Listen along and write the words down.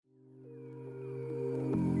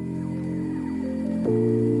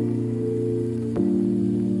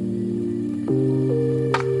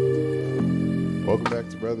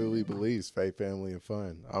Brotherly Beliefs, Faith, Family, and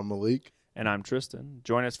Fun. I'm Malik. And I'm Tristan.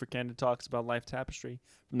 Join us for candid talks about life tapestry,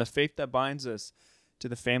 from the faith that binds us to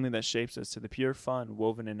the family that shapes us to the pure fun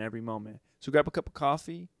woven in every moment. So grab a cup of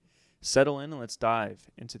coffee, settle in, and let's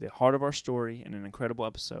dive into the heart of our story in an incredible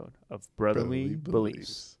episode of Brotherly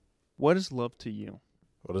Beliefs. What is love to you?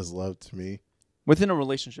 What is love to me? Within a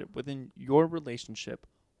relationship, within your relationship,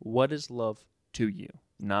 what is love to you?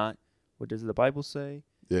 Not what does the Bible say?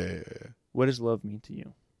 Yeah. What does love mean to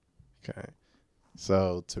you? Okay.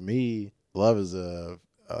 So to me, love is a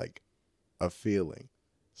feeling.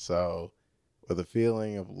 So with a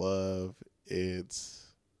feeling of love,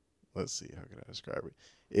 it's, let's see, how can I describe it?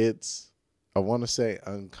 It's, I want to say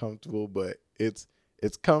uncomfortable, but it's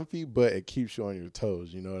comfy, but it keeps you on your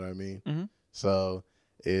toes. You know what I mean? Mm-hmm. So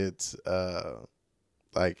it's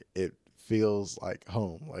like it feels like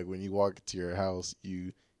home. Like when you walk into your house,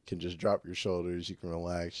 you can just drop your shoulders, you can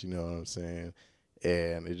relax, you know what I'm saying?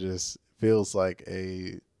 And it just feels like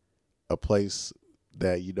a place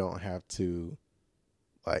that you don't have to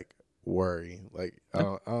like worry. Like I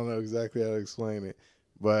don't know exactly how to explain it,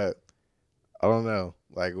 but I don't know.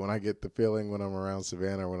 Like when I get the feeling when I'm around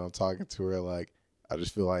Savannah, when I'm talking to her, like I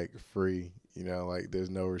just feel like free, you know, like there's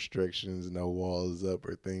no restrictions, no walls up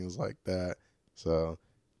or things like that. So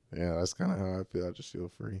yeah, that's kind of how I feel. I just feel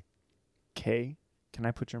free. Okay. Can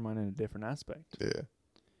I put your mind in a different aspect? Yeah.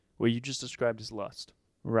 What you just described is lust,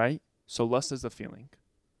 right? So lust is a feeling,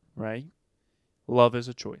 right? Love is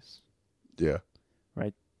a choice. Yeah.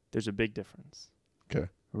 Right? There's a big difference. Okay.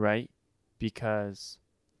 Right? Because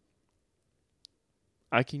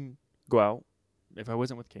I can go out, if I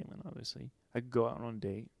wasn't with Caitlin, obviously, I could go out on a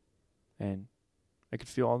date and I could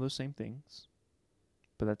feel all those same things,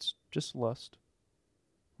 but that's just lust,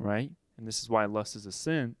 right? And this is why lust is a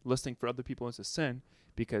sin. Lusting for other people is a sin,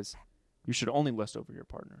 because you should only lust over your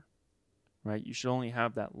partner, right? You should only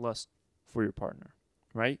have that lust for your partner,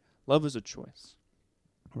 right? Love is a choice,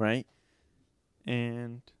 right?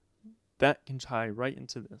 And that can tie right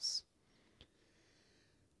into this.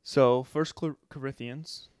 So 1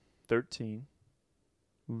 Corinthians 13,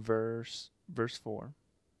 verse 4,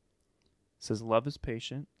 says, love is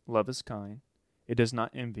patient, love is kind. It does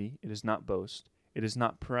not envy, it does not boast, it is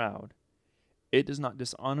not proud. It does not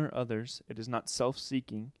dishonor others. It is not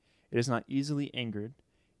self-seeking. It is not easily angered.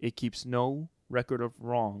 It keeps no record of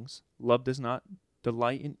wrongs. Love does not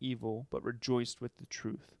delight in evil, but rejoices with the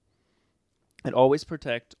truth. It always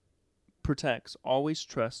protects, always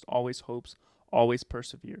trusts, always hopes, always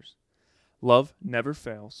perseveres. Love never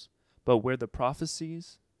fails, but where there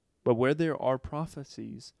are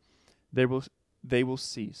prophecies, they will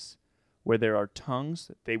cease. Where there are tongues,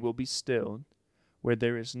 they will be stilled. Where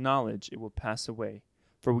there is knowledge, it will pass away.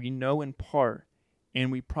 For we know in part,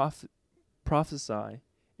 and we prophesy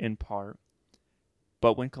in part.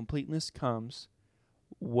 But when completeness comes,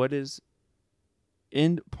 what is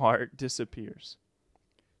in part disappears.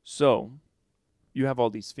 So, you have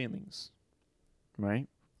all these feelings, right?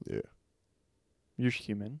 Yeah. You're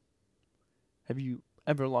human. Have you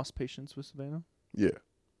ever lost patience with Savannah? Yeah.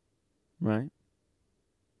 Right?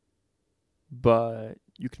 But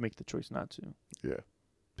you can make the choice not to. Yeah.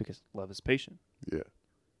 Because love is patient. Yeah.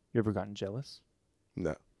 You ever gotten jealous?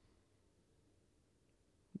 No.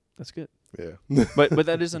 That's good. Yeah. But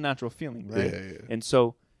that is a natural feeling, right? Yeah. And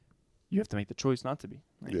so you have to make the choice not to be.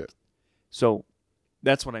 Right? Yeah. So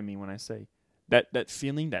that's what I mean when I say that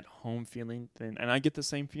feeling, that home feeling, and I get the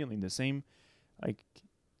same feeling, the same, like,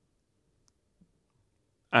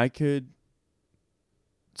 I could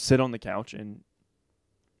sit on the couch and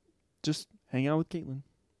just hang out with Caitlin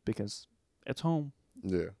because it's home.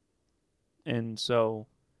 Yeah. And so,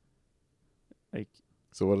 like,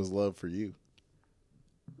 so what is love for you?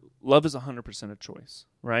 Love is 100% a choice,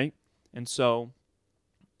 right? And so,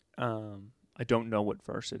 I don't know what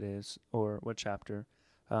verse it is or what chapter,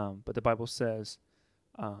 but the Bible says,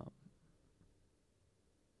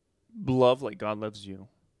 love like God loves you,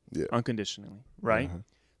 unconditionally, right? Uh-huh.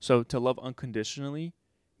 So to love unconditionally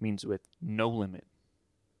means with no limit,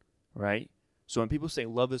 right? So when people say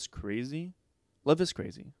love is crazy,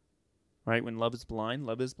 right? When love is blind,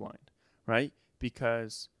 right?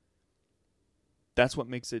 Because that's what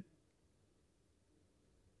makes it,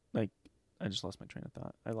 like, I just lost my train of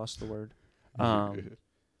thought. I lost the word.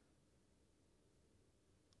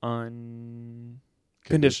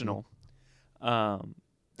 Unconditional.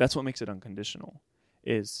 That's what makes it unconditional,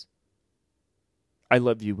 is I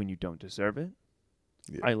love you when you don't deserve it.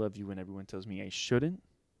 Yeah. I love you when everyone tells me I shouldn't.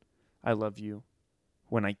 I love you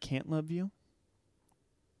when I can't love you.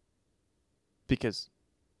 Because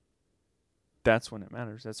that's when it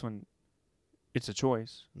matters. That's when it's a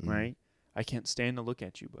choice, right? I can't stand to look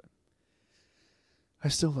at you, but I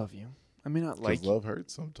still love you. I may not like Because love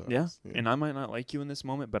hurts sometimes. yeah, and I might not like you in this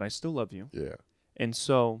moment, but I still love you. Yeah. And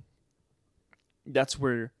so that's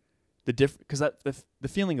where the because the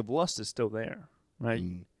feeling of lust is still there, right?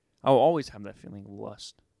 Mm. I'll always have that feeling of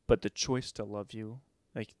lust, but the choice to love you,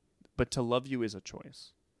 but to love you is a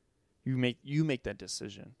choice. You make that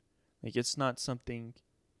decision. Like, it's not something,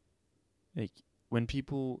 like, when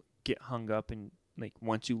people get hung up and, like,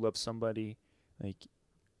 once you love somebody, like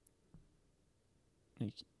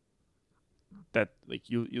that, like,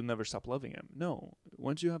 you'll never stop loving them. No,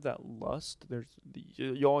 once you have that lust,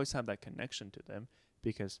 you always have that connection to them,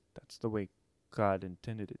 because that's the way God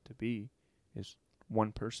intended it to be, is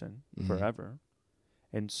one person forever.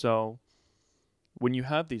 And so when you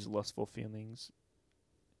have these lustful feelings,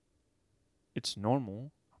 it's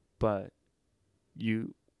normal, but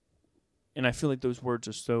and I feel like those words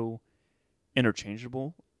are so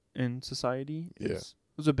interchangeable in society. Yeah.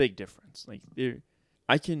 There's a big difference. Like,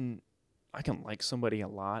 I can like somebody a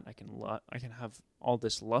lot. I can have all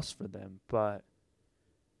this lust for them, but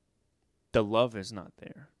the love is not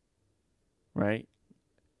there, right?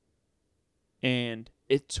 And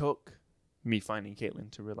it took me finding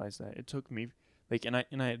Caitlin to realize that. It took me, like, and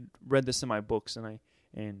I read this in my books, and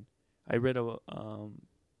I read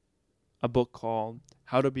a book called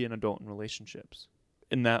How to Be an Adult in Relationships,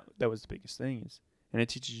 and that was the biggest thing and it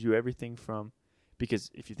teaches you everything from, because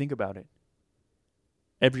if you think about it,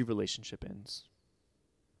 every relationship ends,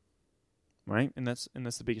 right? And that's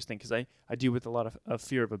the biggest thing, because I deal with a lot of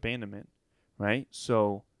fear of abandonment, right?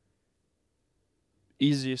 So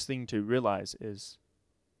easiest thing to realize is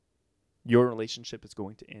your relationship is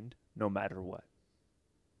going to end no matter what.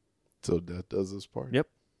 So death does us part. Yep.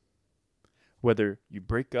 Whether you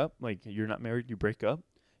break up, like, you're not married, you break up,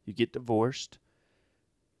 you get divorced,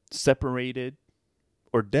 separated,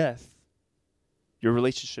 or death, your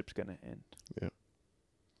relationship's going to end. Yeah.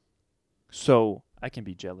 So I can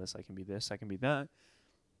be jealous, I can be this, I can be that,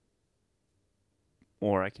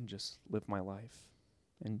 or I can just live my life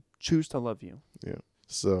and choose to love you. Yeah.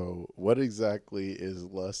 So what exactly is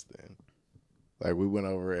lust then? Like, we went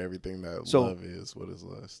over everything that love is. What is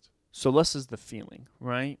lust? So lust is the feeling,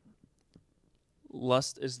 right?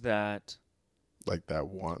 Lust is that, like, that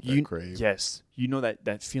want, that crave. Yes. You know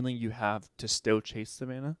that feeling you have to still chase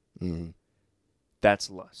Savannah? Mm-hmm. That's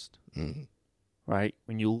lust. Mm-hmm. Right?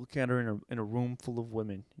 When you look at her in a room full of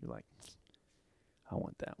women, you're like, I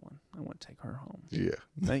want that one. I want to take her home. Yeah.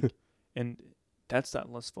 Like, and that's that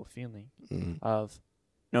lustful feeling of,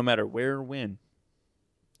 no matter where or when,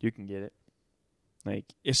 you can get it. Like,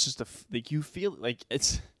 it's just like, you feel like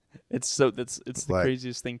it's the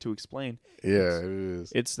craziest thing to explain. Yeah, it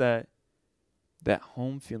is. It's that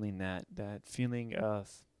home feeling, that feeling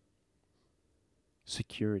of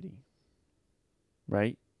security,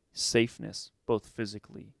 right? Safeness, both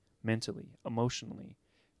physically, mentally, emotionally.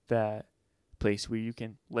 That place where you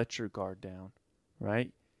can let your guard down,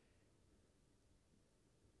 right?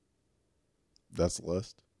 That's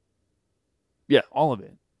lust? Yeah, all of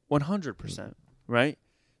it. 100%, right?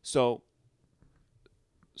 So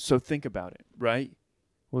think about it, right?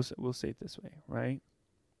 We'll say it this way, right?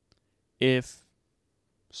 If,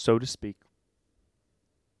 so to speak,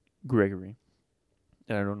 Gregory,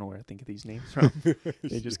 and I don't know where I think of these names from.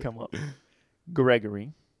 They just come up.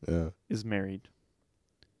 Gregory is married,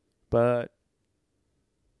 but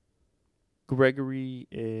Gregory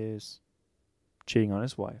is cheating on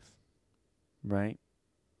his wife, right?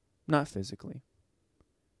 Not physically,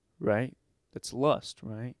 right? That's lust,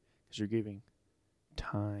 right? Because you're giving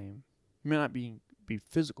time. You may not be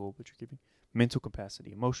physical, but you're giving mental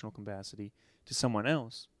capacity, emotional capacity to someone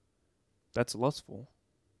else. That's lustful.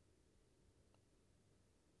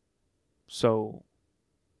 So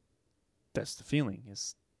that's the feeling,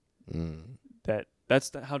 is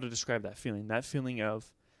that's how to describe that feeling. That feeling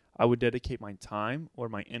of, I would dedicate my time or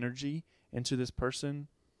my energy into this person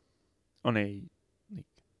on a, like,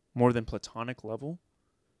 more than platonic level.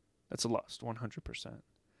 That's a lust, 100%.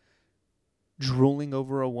 Drooling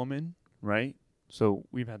over a woman, right? So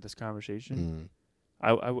we've had this conversation.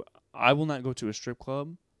 I will not go to a strip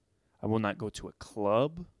club. I will not go to a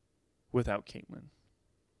club without Caitlin.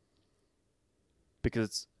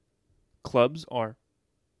 Because clubs are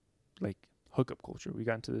like hookup culture. We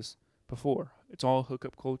got into this before. It's all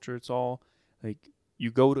hookup culture. It's all like,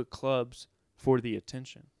 you go to clubs for the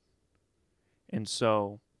attention. And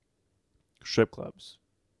so, strip clubs.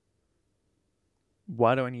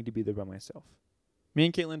 Why do I need to be there by myself? Me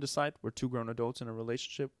and Caitlin decide, we're two grown adults in a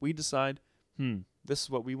relationship. We decide, this is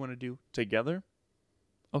what we want to do together.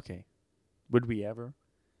 Okay. Would we ever?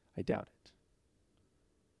 I doubt it.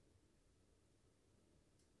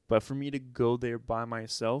 But for me to go there by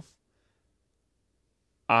myself,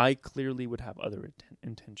 I clearly would have other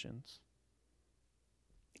intentions.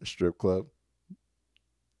 A strip club?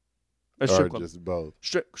 A strip or club. just both?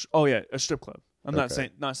 Oh yeah, a strip club. I'm Okay.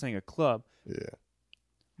 not saying a club. Yeah.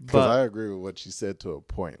 Because But I agree with what you said to a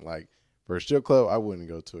point. Like, for a strip club, I wouldn't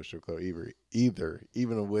go to a strip club either.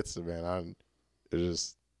 Even with Savannah, it's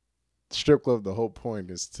just strip club. The whole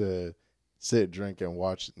point is to sit, drink, and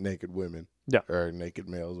watch naked women. Yeah. Or naked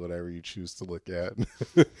males, whatever you choose to look at.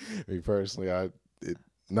 Me personally,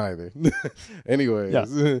 neither. Anyways,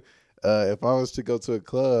 if I was to go to a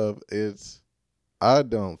club, I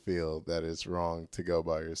don't feel that it's wrong to go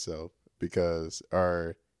by yourself because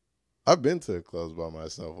I've been to clubs by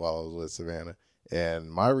myself while I was with Savannah,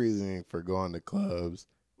 and my reasoning for going to clubs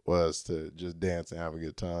was to just dance and have a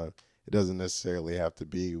good time. It doesn't necessarily have to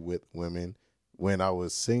be with women. When I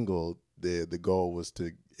was single, the goal was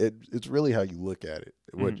to. It's really how you look at it.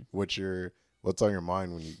 What's on your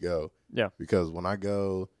mind when you go? Yeah. Because when I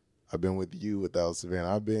go, I've been with you without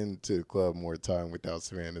Savannah. I've been to the club more time without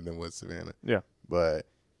Savannah than with Savannah. Yeah. But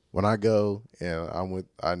when I go and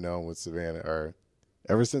I know I'm with Savannah, or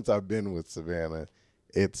ever since I've been with Savannah,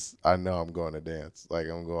 I know I'm going to dance. Like,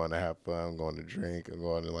 I'm going to have fun. I'm going to drink. I'm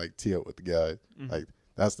going to like tee up with the guys. Mm-hmm. Like,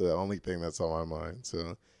 that's the only thing that's on my mind.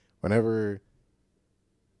 So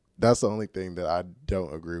that's the only thing that I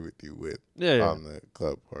don't agree with you with on the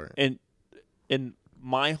club part. And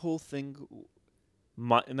my whole thing,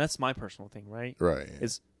 and that's my personal thing, right? Right.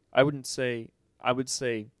 I would say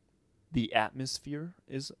the atmosphere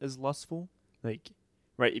is lustful. Like,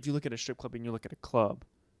 right, if you look at a strip club and you look at a club,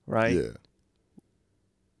 right? Yeah.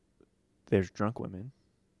 There's drunk women.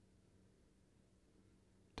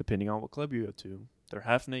 Depending on what club you go to, they're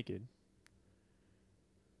half naked.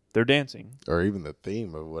 They're dancing. Or even the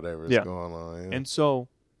theme of whatever's going on. Yeah.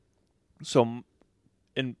 And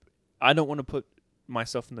and I don't want to put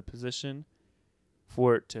myself in the position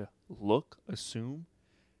for it to assume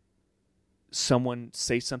someone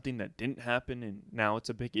say something that didn't happen and now it's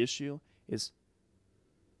a big issue is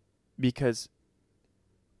because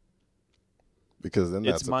then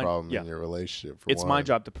that's a problem in your relationship. It's my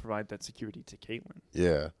job to provide that security to Caitlin.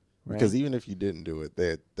 Yeah. Right? Because even if you didn't do it,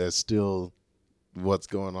 there's still what's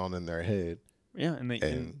going on in their head. Yeah, and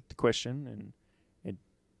the question, and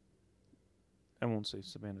I won't say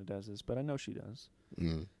Savannah does this, but I know she does.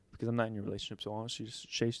 Because I'm not in your relationship, so she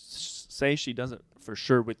say she does it for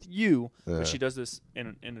sure with you, but she does this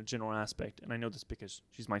in a general aspect, and I know this because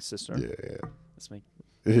she's my sister. Yeah. Let's make.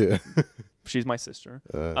 Yeah. She's my sister.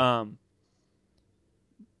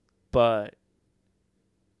 But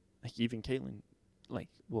like even Caitlin, like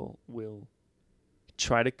will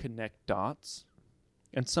try to connect dots,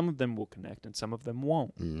 and some of them will connect, and some of them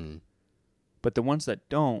won't. Mm-hmm. But the ones that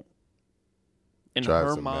don't, in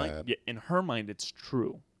Drives her mind, it's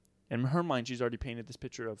true. In her mind, she's already painted this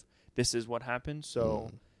picture of this is what happened.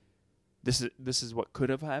 So this is what could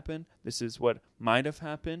have happened. This is what might have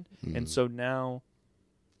happened. And so now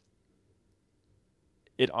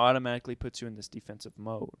it automatically puts you in this defensive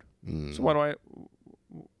mode. So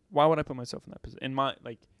why would I put myself in that position?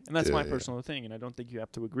 And that's my personal thing. And I don't think you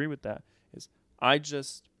have to agree with that. I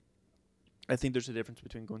think there's a difference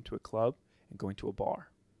between going to a club and going to a bar.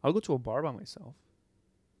 I'll go to a bar by myself.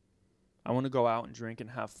 I want to go out and drink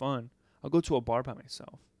and have fun. I'll go to a bar by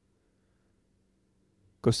myself.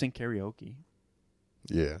 Go sing karaoke.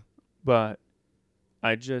 Yeah. But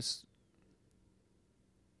I just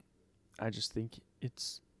think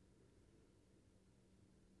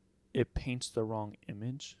it paints the wrong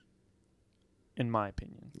image, in my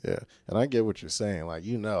opinion. Yeah. And I get what you're saying. Like,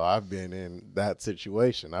 I've been in that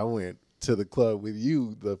situation. I went to the club with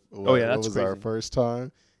you. That was crazy. Our first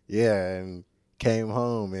time. Yeah, and came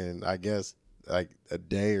home, and I guess like a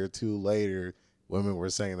day or two later, women were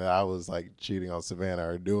saying that I was like cheating on Savannah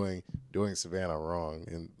or doing Savannah wrong.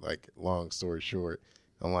 And like, long story short,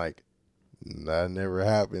 I'm like, that never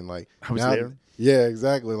happened. Like, I was there. Yeah,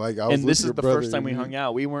 exactly. Like, I was. And this is the first time we hung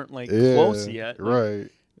out. We weren't like close yet. Like,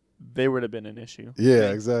 right. They would have been an issue. Yeah,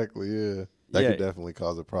 right? Exactly. Yeah, that could definitely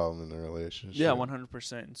cause a problem in the relationship. Yeah,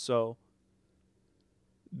 100%. So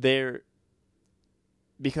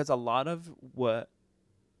because a lot of what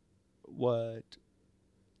like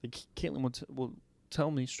Caitlin will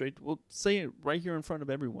tell me straight, will say it right here in front of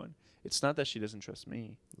everyone. It's not that she doesn't trust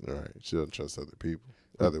me. Right. She doesn't trust other people,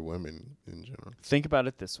 other women in general. Think about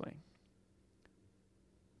it this way.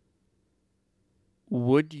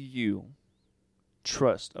 Would you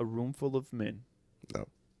trust a room full of men? No.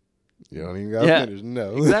 You don't even got to finish.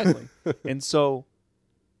 No. Exactly.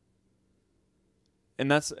 And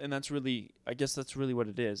that's really, I guess that's really what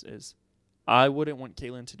it is I wouldn't want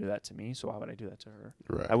Caitlin to do that to me, so why would I do that to her?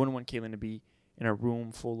 Right. I wouldn't want Caitlin to be in a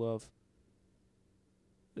room full of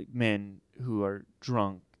like men who are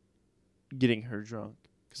drunk, getting her drunk.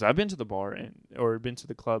 Because I've been to the bar or been to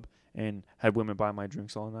the club and had women buy my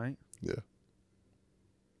drinks all night. Yeah.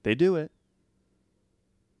 They do it.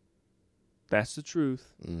 That's the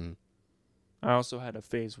truth. Mm. I also had a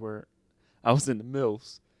phase where I was into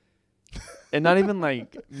MILFs. And not even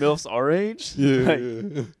like MILFs our age. Yeah, like,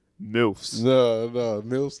 yeah. MILFs. No,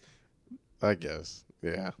 milfs. I guess.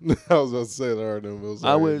 Yeah. I was about to say there are no milfs.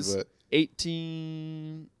 I already, was but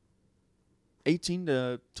 18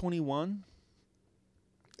 to 21.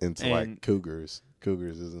 into like cougars.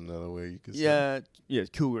 Cougars is another way you could say. Yeah,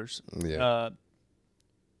 cougars. Yeah.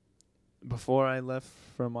 Before I left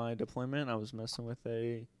for my deployment, I was messing with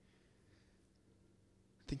I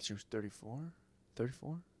think she was 34.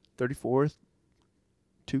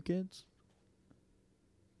 2 kids.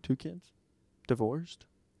 Divorced.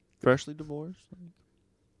 Freshly divorced.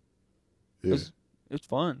 Yeah. It's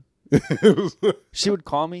fun. She would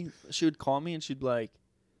call me and she'd be like,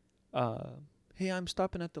 hey, I'm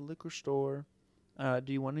stopping at the liquor store.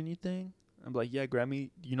 Do you want anything? I'm like, yeah, grab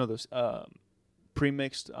me, those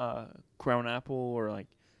pre-mixed Crown Apple or like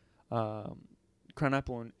Crown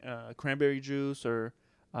Apple and cranberry juice or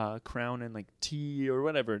Crown and like tea or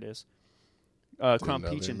whatever it is. Crown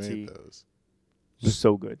Peach and tea. Those.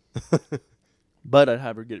 So good. But I'd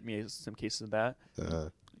have her get me some cases of that.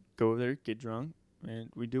 Go over there, get drunk, and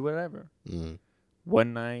we do whatever. Mm.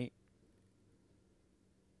 One night,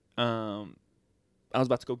 I was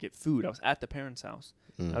about to go get food. I was at the parents' house.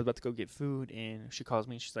 Mm. I was about to go get food, and she calls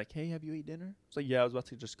me. And she's like, "Hey, have you ate dinner?" I was like, "Yeah, I was about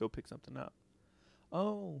to just go pick something up."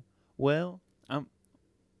 Oh, well, how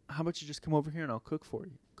about you just come over here and I'll cook for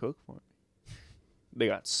you? Cook for me. They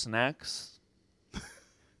got snacks,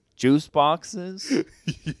 juice boxes,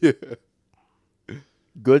 Yeah.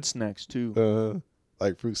 good snacks too.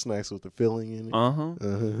 Like fruit snacks with the filling in it.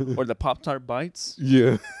 Or the Pop-Tart bites.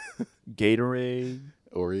 Yeah. Gatorade.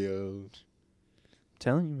 Oreos.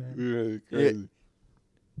 Telling you, man. Yeah, crazy.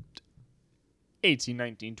 18,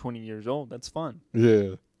 19, 20 years old. That's fun.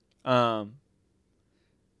 Yeah.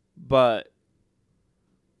 But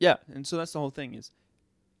yeah, and so that's the whole thing is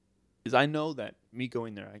I know that me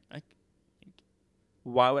going there, I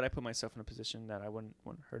why would I put myself in a position that I wouldn't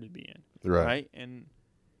want her to be in? Right? And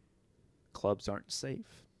clubs aren't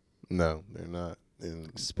safe. No, they're not.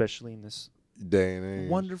 Especially in this day and age.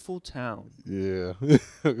 Wonderful town. Yeah.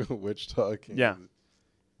 Wichita, Kansas.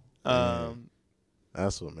 Yeah.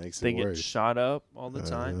 That's what makes they it worse. Get shot up all the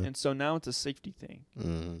time. And so now it's a safety thing.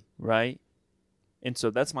 Mm-hmm. Right? And so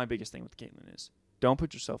that's my biggest thing with Caitlin is don't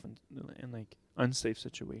put yourself in like unsafe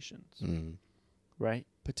situations. Mm-hmm. Right?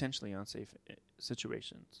 Potentially unsafe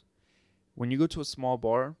situations. When you go to a small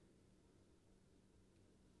bar,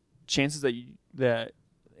 chances that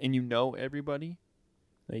you know everybody,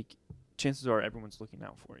 like chances are everyone's looking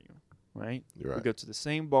out for you, right? Right. We go to the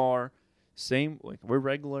same bar, like we're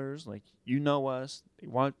regulars, like you know us.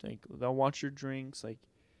 They'll watch your drinks, like.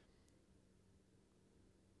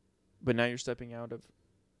 But now you're stepping out of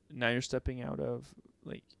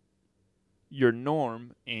like your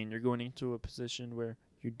norm, and you're going into a position where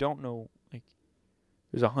you don't know, like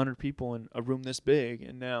there's 100 people in a room this big,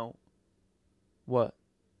 and now what?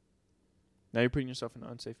 Now you're putting yourself in an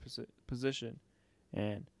unsafe position.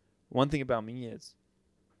 And one thing about me is,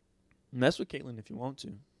 mess with Caitlin if you want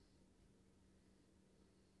to.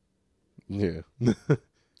 Yeah.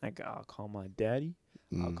 Like I'll call my daddy,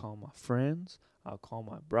 I'll call my friends, I'll call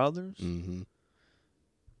my brothers,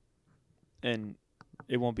 and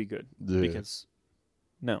it won't be good because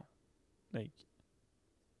no, like,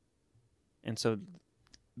 and so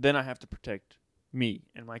then I have to protect me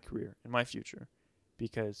and my career and my future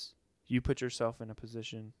because you put yourself in a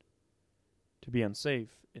position to be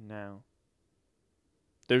unsafe, and now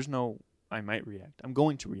there's no I might react. I'm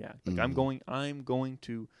going to react. Like I'm going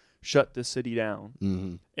to shut this city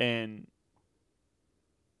down, and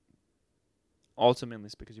ultimately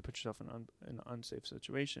it's because you put yourself in an unsafe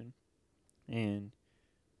situation. And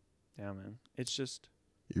yeah, man, it's just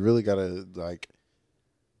you really gotta like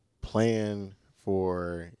plan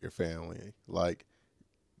for your family. Like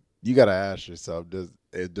you gotta ask yourself, does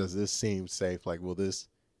this seem safe? Like,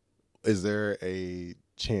 is there a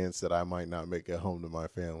chance that I might not make it home to my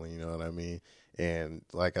family? You know what I mean? And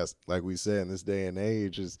like we said, in this day and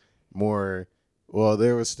age is more. Well,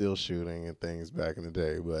 there was still shooting and things back in the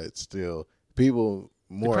day, but still people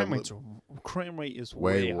more. The crime rate is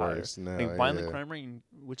way worse higher. now. Like violent crime rate in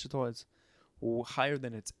Wichita is higher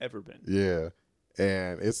than it's ever been. Yeah,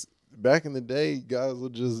 and it's back in the day, guys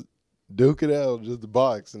would just duke it out, just the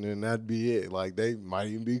box, and then that'd be it. Like, they might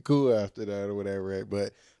even be cool after that or whatever, right?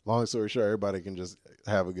 But long story short, everybody can just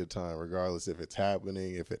have a good time, regardless if it's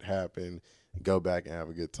happening, if it happened, go back and have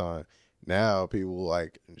a good time. Now people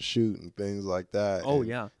like shoot and things like that. Oh, and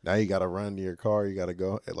yeah. Now you got to run to your car. You got to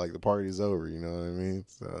go, like, the party's over. You know what I mean?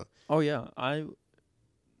 So. Oh, yeah. I've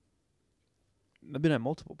been at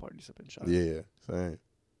multiple parties I've been shot at. Yeah, same.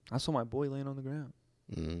 I saw my boy laying on the ground.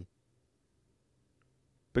 Mm-hmm.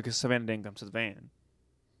 Because Savannah didn't come to the van.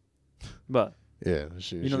 But. Yeah,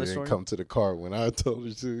 she You know the didn't story? come to the car when I told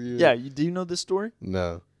her to. Yeah. Do you know this story?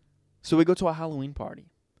 No. So we go to a Halloween party.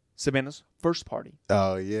 Savannah's first party.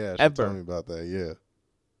 Oh, yeah. She Ever. told me about that. Yeah.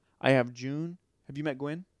 I have June. Have you met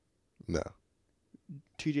Gwen? No.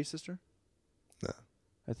 TJ's sister? No.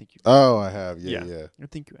 I think you Oh, I have. Yeah. I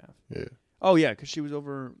think you have. Yeah. Oh, yeah, because she was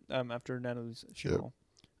over after Natalie's funeral.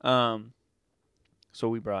 So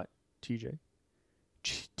we brought TJ.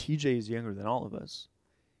 TJ is younger than all of us.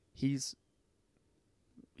 He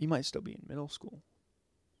might still be in middle school.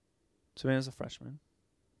 Savannah's a freshman.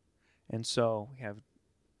 And so we have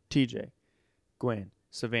TJ, Gwen,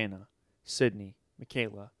 Savannah, Sydney,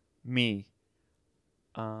 Michaela, me.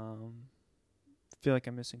 Feel like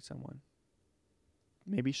I'm missing someone.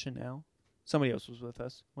 Maybe Chanel. Somebody else was with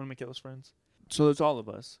us. One of Michaela's friends. So there's all of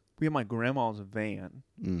us. We have my grandma's van,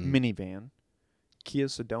 minivan, Kia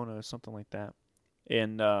Sedona or something like that.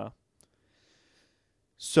 And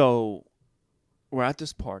so we're at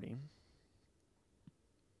this party.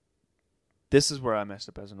 This is where I messed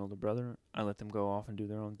up as an older brother. I let them go off and do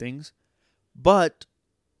their own things. But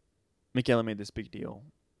Michaela made this big deal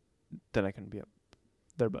that I couldn't be up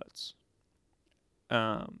their butts.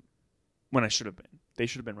 When I should have been. They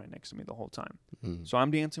should have been right next to me the whole time. Mm. So So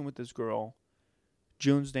I'm dancing with this girl.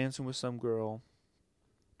 June's dancing with some girl.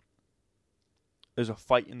 There's a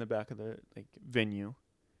fight in the back of the venue.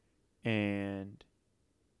 And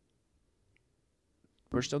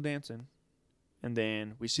we're still dancing. And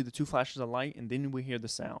then we see the two flashes of light, and then we hear the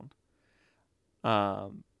sound.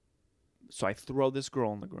 So I throw this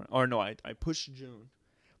girl on the ground. Or no, I push June.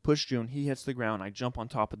 Push June. He hits the ground. I jump on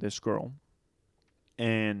top of this girl.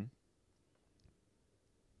 And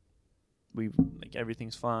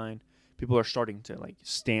everything's fine. People are starting to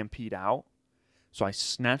stampede out. So I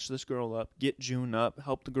snatch this girl up, get June up,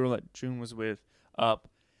 help the girl that June was with up.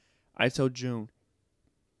 I tell June,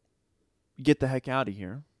 get the heck out of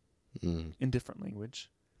here. In different language.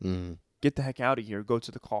 Get the heck out of here. Go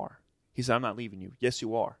to the car. He said, I'm not leaving you. Yes,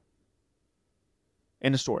 you are.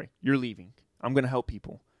 End of story. You're leaving. I'm going to help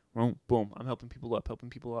people. Boom, boom. I'm helping people up, helping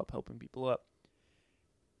people up, helping people up.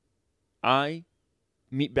 I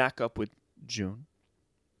meet back up with June.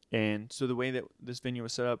 And so the way that this venue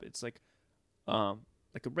was set up, it's like a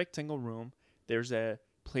rectangle room. There's a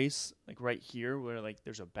place right here where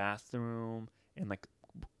there's a bathroom and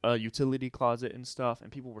a utility closet and stuff,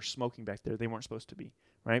 and people were smoking back there. They weren't supposed to be,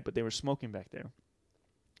 right? But they were smoking back there.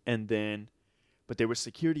 And then, but there was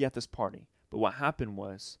security at this party. But what happened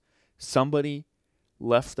was somebody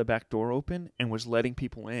left the back door open and was letting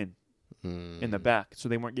people in the back, so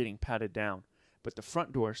they weren't getting patted down. But the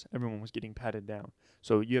front doors, everyone was getting patted down.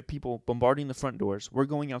 So you have people bombarding the front doors. We're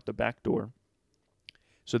going out the back door.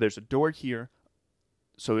 So there's a door here.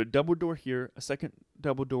 So a double door here, a second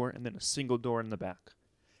double door, and then a single door in the back.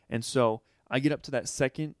 And so I get up to that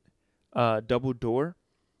second double door,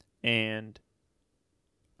 and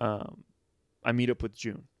I meet up with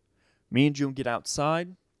June. Me and June get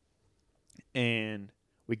outside, and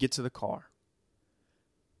we get to the car.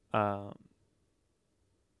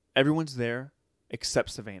 Everyone's there except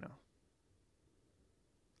Savannah.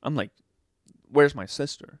 I'm like, where's my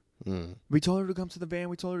sister? We told her to come to the van.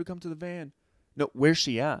 We told her to come to the van. No, where's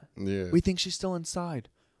she at? Yeah. We think she's still inside.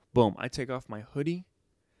 Boom. I take off my hoodie.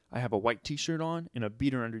 I have a white t-shirt on and a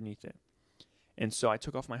beater underneath it. And so I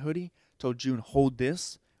took off my hoodie, told June, hold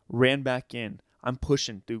this, ran back in. I'm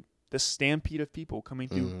pushing through the stampede of people coming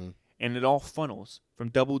through. And it all funnels from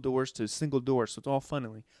double doors to single doors. So it's all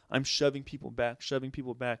funneling. I'm shoving people back.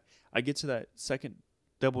 I get to that second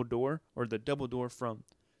double door, or the double door from,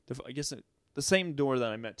 the same door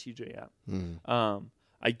that I met TJ at.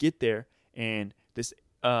 I get there, and this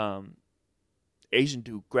Asian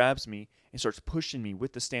dude grabs me and starts pushing me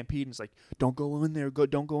with the stampede. And it's like, don't go in there.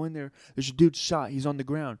 Don't go in there. There's a dude shot. He's on the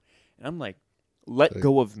ground. And I'm like, let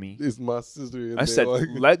go of me. It's my sister. I said,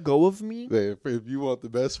 let go of me. If you want the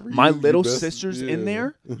best for you, my little sister's in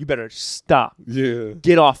there. You better stop. Yeah.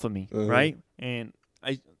 Get off of me, right? And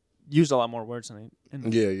I used a lot more words than I.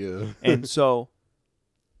 Yeah. And so,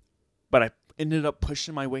 but I ended up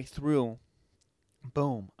pushing my way through.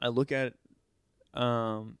 Boom. I look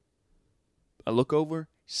over.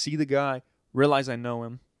 see the guy, realize I know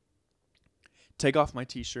him, take off my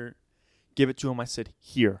T-shirt, give it to him. I said,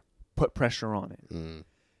 "Here, put pressure on it."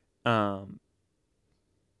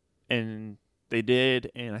 And they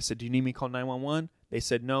did. And I said, "Do you need me to call 911?" They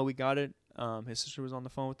said, "No, we got it." His sister was on the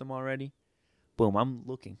phone with them already. Boom, I'm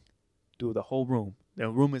looking through the whole room. The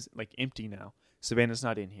room is like empty now. Savannah's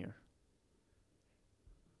not in here.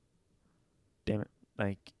 Damn it.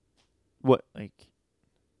 Like, what? Like,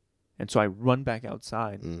 and so I run back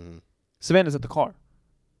outside. Savannah's at the car.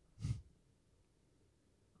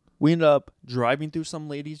 We ended up driving through some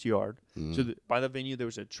lady's yard. So by the venue, there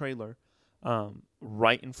was a trailer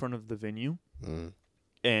right in front of the venue.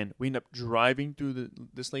 And we ended up driving through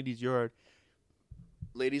this lady's yard.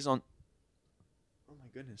 Ladies on... Oh, my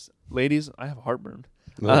goodness. Ladies... I have heartburn.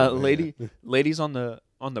 Ladies on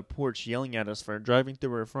the porch yelling at us for driving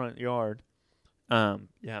through her front yard. Yeah,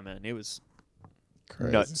 man, it was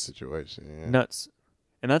crazy nuts. Situation. Yeah. Nuts.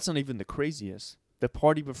 And that's not even the craziest. The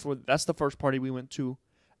party before... That's the first party we went to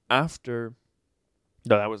after...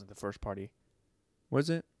 No, that wasn't the first party. Was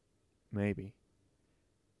it? Maybe.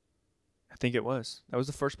 I think it was. That was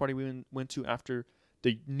the first party we went to after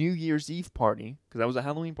the New Year's Eve party, because that was a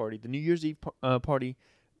Halloween party. The New Year's Eve party,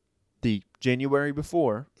 the January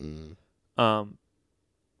before, got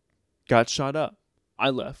shot up. I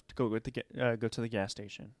left to go to the gas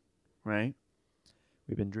station, right?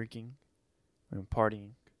 We've been drinking, we've been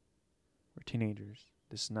partying, we're teenagers.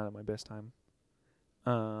 This is not at my best time.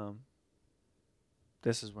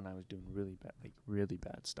 This is when I was doing really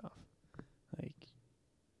bad stuff, like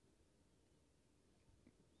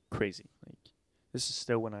crazy. Like, this is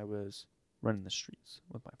still when I was running the streets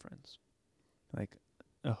with my friends, like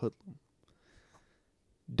a hoodlum.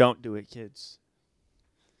 Don't do it, kids.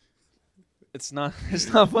 It's not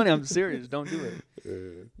funny. I'm serious. Don't do it.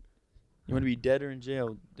 You want to be dead or in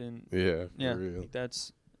jail? Then yeah, real.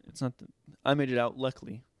 It's not. I made it out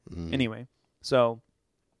luckily. Anyway, so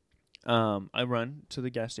I run to the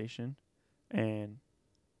gas station, and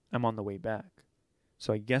I'm on the way back.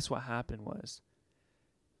 So I guess what happened was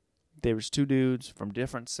there was two dudes from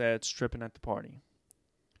different sets tripping at the party.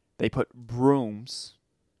 They put brooms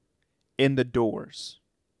in the doors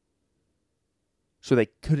so they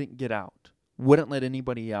couldn't get out. Wouldn't let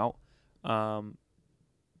anybody out. And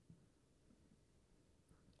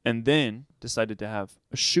then decided to have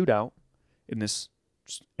a shootout in this.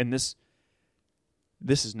 And this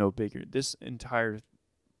is no bigger. This entire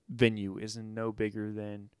venue is no bigger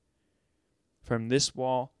than from this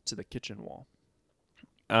wall to the kitchen wall.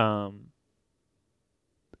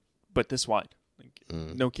 But this wide, like,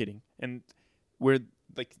 no kidding. And where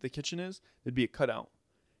like the kitchen is, there'd be a cutout,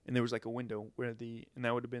 and there was like a window and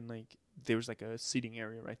that would have been like, there was like a seating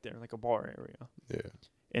area right there, like a bar area. Yeah.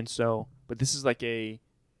 And so, but this is like a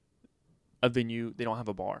venue. They don't have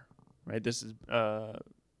a bar, right? This is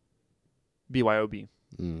BYOB.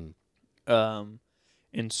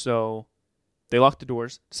 And so they locked the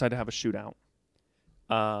doors, decided to have a shootout.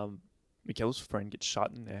 Michaela's friend gets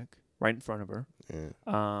shot in the neck right in front of her. Yeah.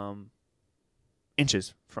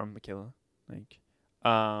 Inches from Michaela. Like,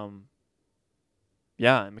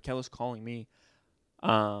 yeah, and Michaela's calling me.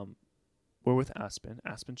 We're with Aspen.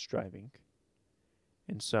 Aspen's driving.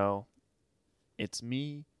 And so it's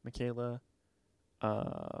me, Michaela,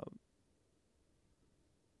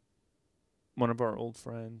 one of our old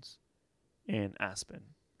friends, and Aspen.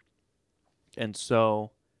 And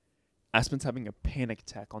so Aspen's having a panic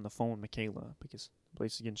attack on the phone with Michaela because the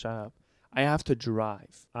place is getting shot up. I have to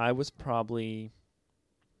drive. I was probably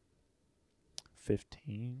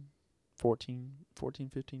 15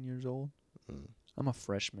 years old. I'm a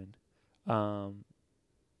freshman. So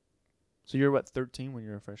you're what, 13 when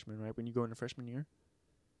you're a freshman, right? When you go into freshman year?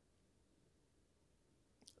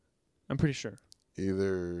 I'm pretty sure.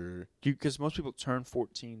 Either... Because most people turn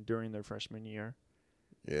 14 during their freshman year.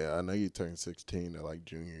 Yeah, I know you turn 16 at like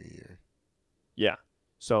junior year. Yeah.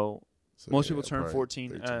 So most people turn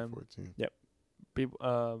 14. 13, 14. Yep.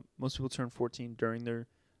 Most people turn 14 during their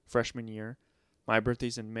freshman year. My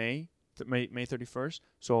birthday's in May 31st.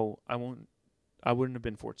 So I wouldn't have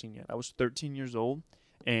been 14 yet. I was 13 years old,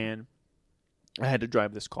 and I had to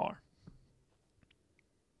drive this car.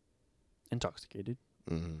 Intoxicated.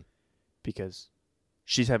 Because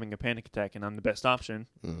she's having a panic attack, and I'm the best option.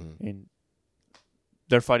 And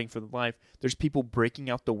they're fighting for their life. There's people breaking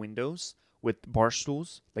out the windows with bar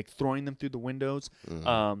stools, like throwing them through the windows.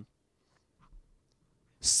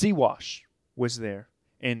 Sea-Wash was there,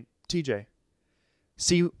 and TJ,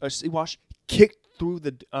 Sea-Wash kicked through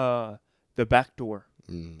the back door,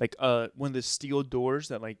 like one of the steel doors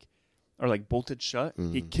that like are like bolted shut.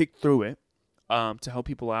 He kicked through it to help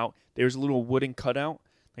people out. There's a little wooden cutout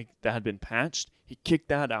like that had been patched. He kicked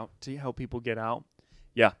that out to help people get out.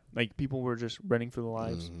 Yeah, like people were just running for their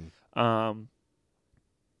lives. Mhm.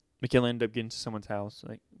 Michaela ended up getting to someone's house,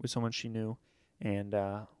 like with someone she knew, and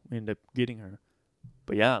we ended up getting her.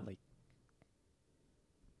 But yeah, like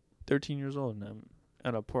 13 years old, and I'm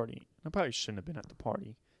at a party. I probably shouldn't have been at the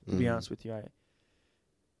party, to be Mhm. honest with you.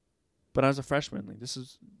 But as a freshman, like this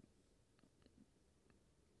is,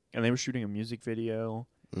 and they were shooting a music video,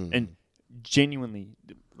 Mhm. and genuinely,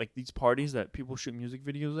 like these parties that people shoot music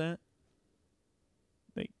videos at,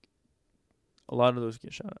 like a lot of those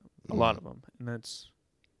get shot up, a lot of them, and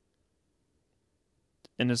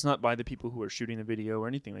it's not by the people who are shooting the video or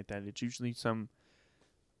anything like that. It's usually some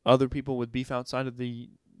other people with beef outside of the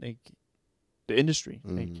industry,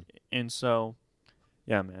 Mhm. and so,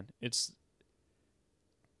 yeah, man, it's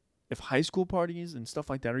if high school parties and stuff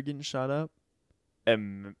like that are getting shot up,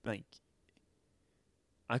 like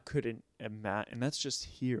I couldn't imagine, and that's just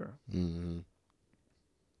here. Mhm.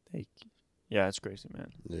 Like, yeah, it's crazy,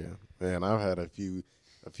 man. Yeah, man, I've had a few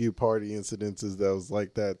party incidences that was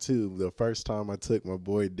like that too. The first time I took my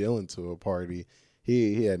boy Dylan to a party,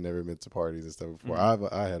 he had never been to parties and stuff before.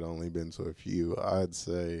 I had only been to a few. I'd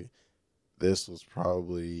say this was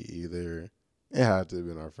probably either it had to have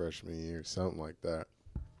been our freshman year, something like that.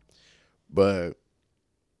 But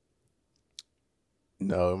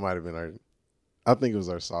no, it might have been our. I think it was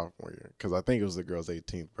our sophomore year because I think it was the girl's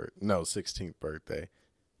 16th birthday.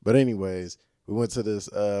 But anyways, we went to this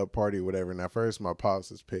party or whatever. And at first, my pops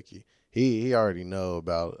was picky. He already know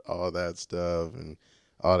about all that stuff and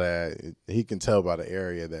all that. He can tell by the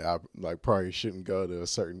area that I like probably shouldn't go to a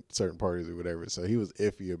certain parties or whatever. So he was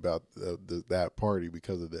iffy about that party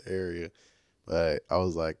because of the area. But I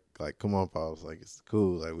was like, come on, pops, like it's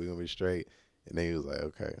cool, like we gonna be straight. And then he was like,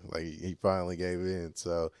 okay, like he finally gave in.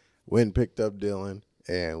 So went and picked up Dylan,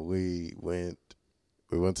 and we went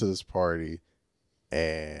to this party,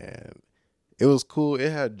 and it was cool.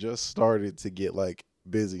 It had just started to get like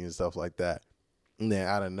busy and stuff like that. And then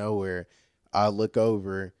out of nowhere, I look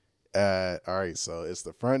over at, all right, so it's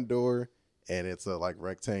the front door and it's a like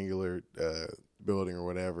rectangular building or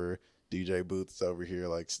whatever. DJ booths over here,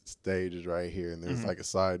 like stage is right here, and there's like a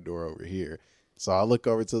side door over here. So I look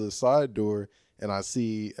over to the side door and I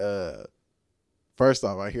see first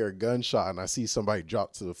off, I hear a gunshot and I see somebody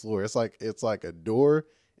drop to the floor. It's like a door,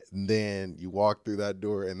 and then you walk through that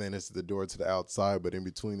door, and then it's the door to the outside, but in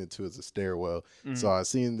between the two is a stairwell. So I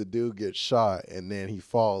seen the dude get shot, and then he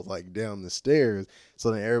falls like down the stairs.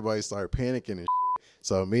 So then everybody started panicking and shit.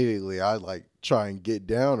 So immediately I like try and get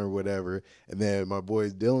down or whatever, and then my boy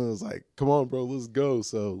Dylan was like, "Come on, bro, let's go."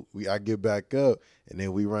 So I get back up, and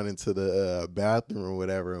then we run into the bathroom or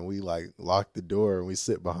whatever, and we like lock the door and we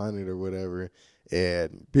sit behind it or whatever.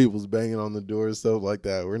 And people's banging on the door and stuff like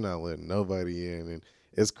that. We're not letting nobody in, and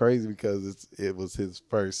it's crazy because it was his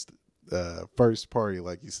first party,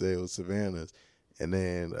 like you said, it was Savannah's. And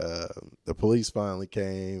then the police finally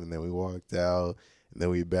came, and then we walked out, and then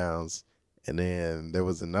we bounced. And then there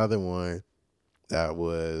was another one that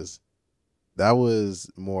was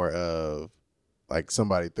more of like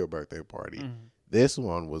somebody threw a birthday party. This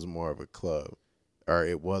one was more of a club, or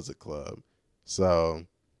it was a club. So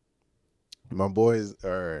my boys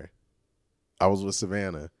I was with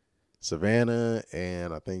Savannah,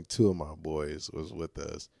 and I think two of my boys was with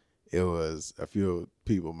us. It was a few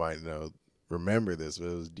people might remember this, but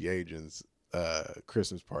it was DeAgent's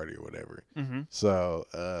Christmas party or whatever. So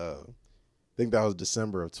I think that was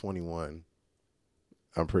December of 21.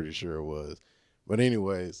 I'm pretty sure it was. But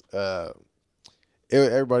anyways,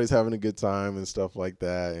 everybody's having a good time and stuff like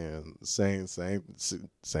that, and same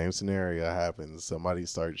scenario happens. Somebody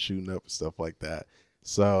starts shooting up and stuff like that.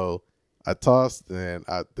 So I tossed, and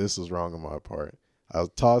this was wrong on my part. I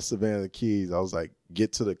tossed Savannah the keys. I was like,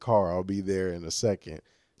 "Get to the car. I'll be there in a second."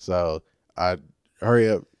 So I hurry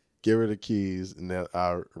up, give her the keys, and then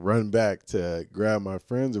I run back to grab my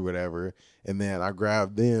friends or whatever, and then I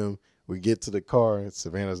grab them. We get to the car.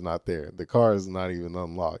 Savannah's not there. The car is not even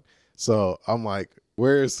unlocked. So I'm like,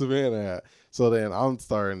 "Where is Savannah at?" So then I'm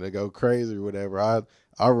starting to go crazy or whatever.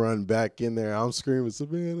 I run back in there. I'm screaming,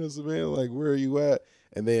 "Savannah, Savannah, like, where are you at?"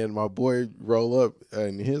 And then my boy roll up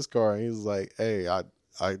in his car, and he's like, "Hey, I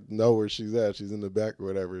know where she's at. She's in the back or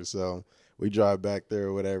whatever." So we drive back there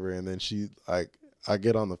or whatever, and then she like, I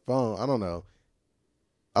get on the phone. I don't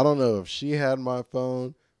know if she had my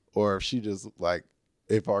phone or if she just like,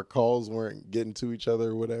 if our calls weren't getting to each other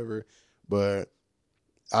or whatever, but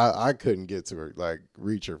I couldn't get to her, like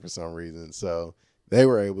reach her for some reason. So they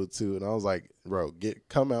were able to, and I was like, "Bro,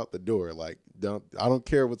 come out the door. Like, I don't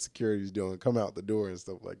care what security's doing. Come out the door," and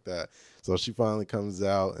stuff like that. So she finally comes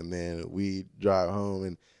out, and then we drive home,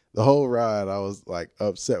 and the whole ride I was like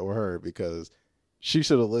upset with her because she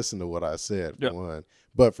should have listened to what I said for Yep. one,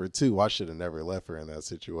 but for two, I should have never left her in that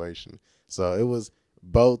situation. So it was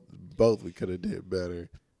both we could have did better,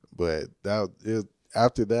 but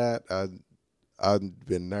after that I've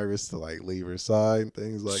been nervous to like leave her side and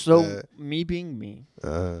things like so that. me being me,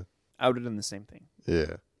 I would have done the same thing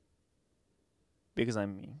Yeah, because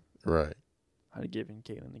I'm me. right. I'd have given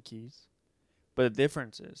Caitlin the keys, but the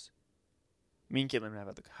difference is, me and Caitlin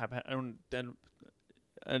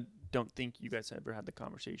I don't think you guys ever had the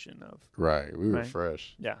conversation of Right. We were Right.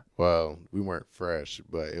 fresh. yeah. Well, we weren't fresh,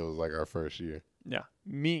 but it was like our first year. Yeah,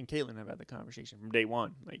 me and Caitlin have had the conversation from day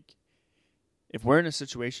one. Like, if we're in a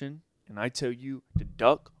situation and I tell you to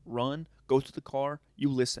duck, run, go to the car, you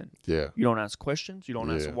listen. Yeah. You don't ask questions. You don't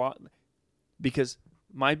ask Yeah. what. Because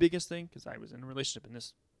my biggest thing, because I was in a relationship, and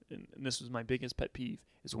this was my biggest pet peeve,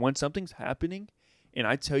 is when something's happening and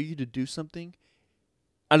I tell you to do something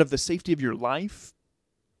out of the safety of your life,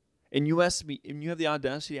 and you ask me, and you have the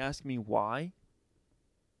audacity to ask me why,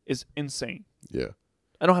 is insane. Yeah.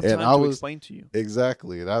 I don't have And time to explain to you.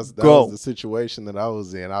 Exactly. That Go. was the situation that I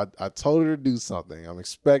was in. I told her to do something. I'm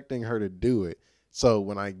expecting her to do it. So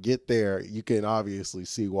when I get there, you can obviously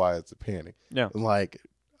see why it's a panic. Yeah. And like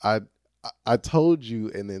I told you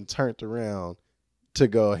and then turned around to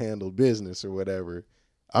go handle business or whatever.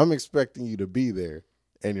 I'm expecting you to be there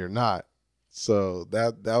and you're not. So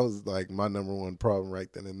that was like my number one problem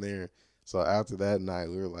right then and there. So after that night,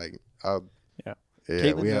 we were like, Yeah. yeah,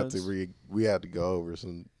 Caitlin we had knows. to we had to go over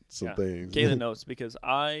some Yeah. things. Caitlin knows because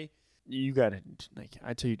you gotta, like,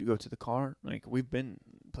 I tell you to go to the car. Like, we've been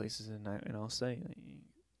places and I'll say, like,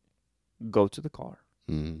 go to the car,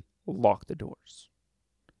 Mm-hmm. lock the doors.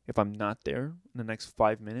 If I'm not there in the next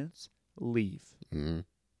 5 minutes, leave. Mm-hmm.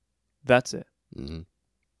 That's it. Mm-hmm.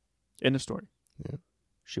 End of story. Yeah.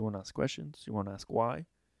 She won't ask questions. She won't ask why.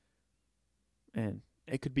 And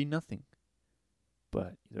it could be nothing.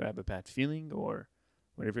 But either I have a bad feeling or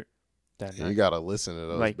whatever. That You night, gotta listen to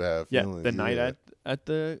those like, bad yeah, feelings. the night at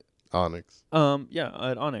the Onyx.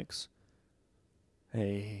 at Onyx.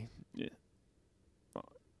 Hey, yeah,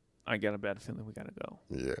 I got a bad feeling we gotta go.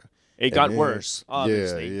 Yeah. It And got then- worse,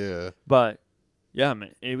 obviously. Yeah. But yeah,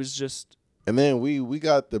 man, it was just And then we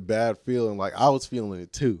got the bad feeling, like I was feeling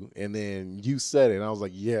it too. And then you said it, and I was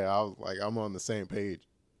like, yeah, I was like, I'm on the same page.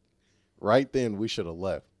 Right then, we should have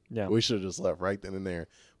left. yeah. We should have just left right then and there.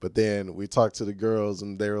 But then we talked to the girls,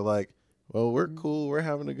 and they were like, well, we're cool. We're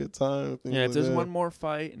having a good time. things Yeah, if like there's that. one more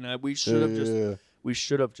fight, and we should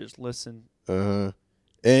have just listened. Uh-huh.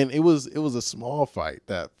 And it was a small fight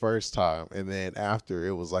that first time, and then after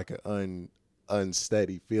it was like an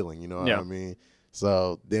unsteady feeling, you know what Yeah. I mean?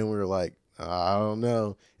 So then we were like, I don't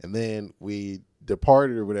know. And then we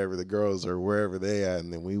departed or whatever, the girls or wherever they at,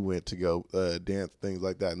 and then we went to go dance, things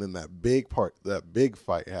like that. And then that big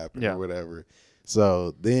fight happened Yeah. or whatever.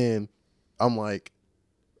 So then I'm like,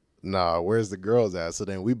 nah, where's the girls at? So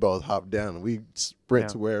then we both hop down and we sprint Yeah.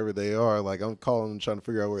 to wherever they are. Like I'm calling them, trying to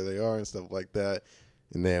figure out where they are and stuff like that.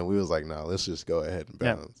 And then we was like, nah, let's just go ahead and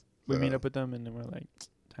Yeah. bounce. We So, meet up with them, and then we're like,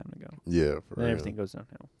 time to go. Yeah, for Then real. everything goes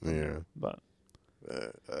downhill. Yeah. But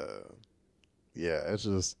Yeah, it's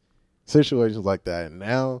just situations like that. And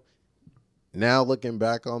now looking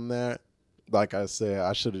back on that, like I said,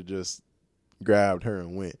 I should have just grabbed her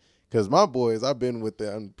and went. Because my boys, I've been with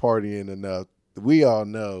them partying enough. We all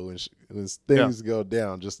know when things go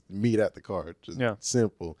down, just meet at the car. Just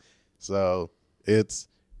simple. So it's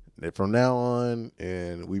from now on,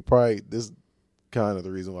 and we probably, this is kind of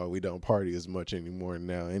the reason why we don't party as much anymore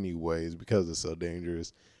now anyways, because it's so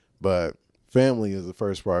dangerous. But family is the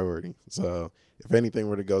first priority. So if anything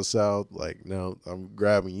were to go south, like, no, I'm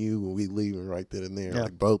grabbing you and we leaving right then and there,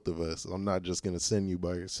 like both of us. I'm not just going to send you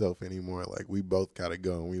by yourself anymore. Like, we both got to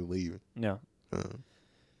go and we leaving. yeah.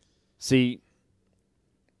 See,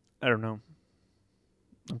 I don't know.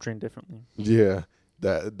 I'm trained differently. Yeah,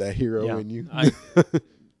 that hero in you.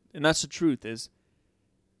 And that's the truth is,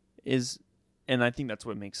 and I think that's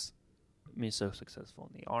what makes me so successful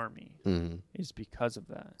in the Army is because of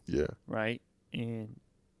that. Yeah. Right? And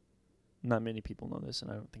not many people know this,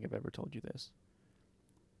 and I don't think I've ever told you this.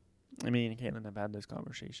 Me and Caitlin have had this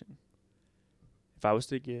conversation. If I was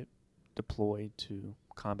to get deployed to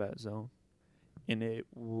combat zone, and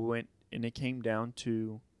it came down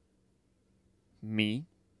to me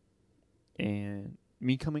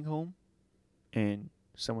coming home and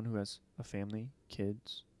someone who has a family,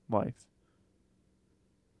 kids, wife,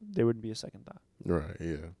 there wouldn't be a second thought. Right,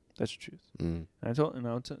 yeah. That's the truth. Mm.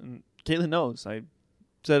 And Caitlin knows. I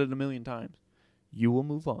said it a million times. You will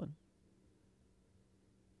move on.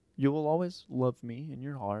 You will always love me in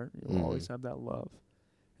your heart. You will always have that love.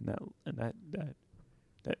 that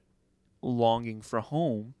longing for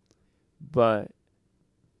home, but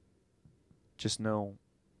just know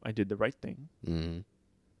I did the right thing. Mm-hmm.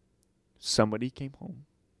 Somebody came home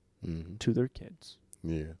Mm-hmm. to their kids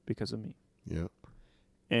Yeah. because of me. Yeah.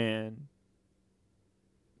 And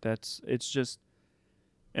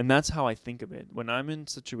and that's how I think of it. When I'm in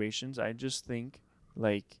situations, I just think,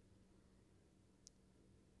 like,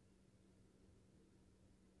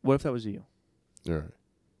 what if that was you? All right.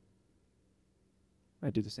 I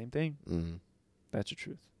do the same thing. Mm-hmm. That's the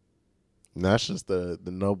truth. And that's just the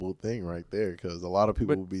noble thing right there, because a lot of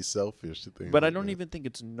people But- will be selfish to things. But I like don't that. even think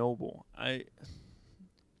it's noble.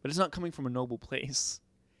 But it's not coming from a noble place.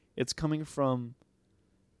 It's coming from,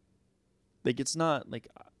 like, it's not like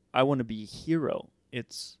I want to be a hero.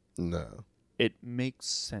 No. It makes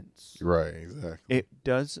sense. Right. Exactly. It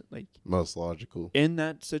does, like, Most logical. in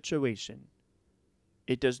that situation,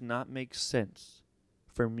 it does not make sense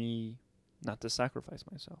for me not to sacrifice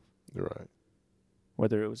myself. Right.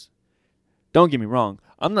 Whether it was, don't get me wrong,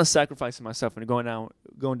 I'm not sacrificing myself and going down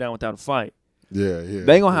without a fight. Yeah. Yeah.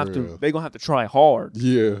 They gonna for have real. to. They gonna have to try hard.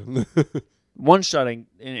 Yeah. One shot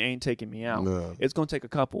ain't taking me out. No. It's gonna take a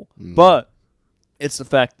couple. Mm. But it's the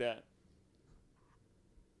fact that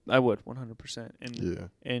I would 100%,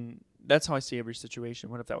 and that's how I see every situation.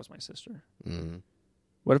 What if that was my sister? Mm-hmm.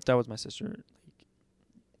 What if that was my sister,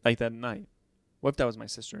 like that night? What if that was my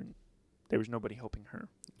sister and there was nobody helping her?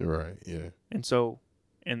 Right. Yeah. And so,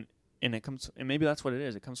 and it comes, and maybe that's what it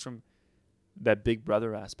is. It comes from that big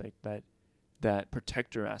brother aspect, that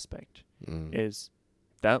protector aspect. Mm-hmm. Is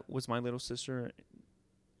that was my little sister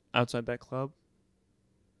outside that club?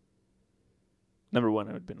 Number one,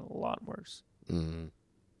 I would have been a lot worse. Mm-hmm.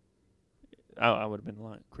 I would have been a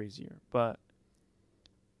lot crazier. But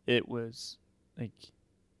it was like,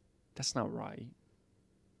 that's not right.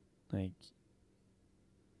 Like,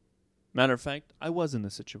 matter of fact, I was in the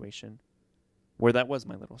situation where that was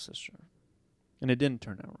my little sister, and it didn't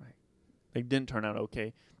turn out right. Like, didn't turn out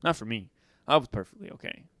okay. Not for me. I was perfectly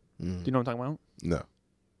okay. Mm-hmm. Do you know what I'm talking about? No.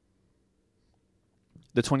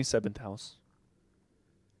 The 27th house.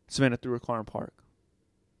 Savannah threw her car in park.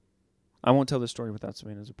 I won't tell this story without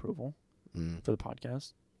Savannah's approval Mm-hmm. for the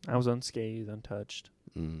podcast. I was unscathed, untouched.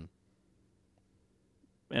 Mm-hmm.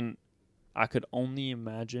 And I could only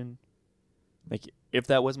imagine, like, if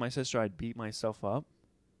that was my sister, I'd beat myself up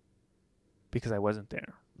because I wasn't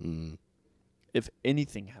there. Mm-hmm. If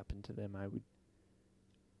anything happened to them, I would,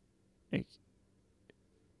 like,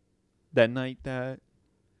 that night that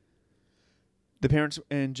the parents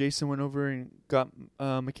and Jason went over and got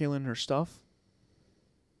Michaela and her stuff,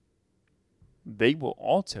 they will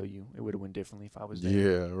all tell you it would have went differently if I was there.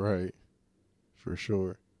 Yeah. Right. For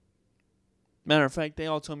sure. Matter of fact, they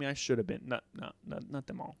all told me I should have been. Not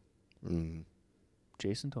them all. Mm-hmm.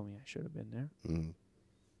 Jason told me I should have been there. Mm-hmm.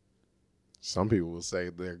 Some people will say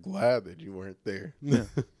they're glad that you weren't there. Yeah.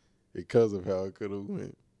 Because of how it could have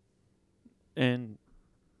went. And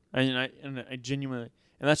I genuinely,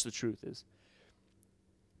 and that's the truth, is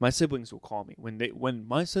my siblings will call me when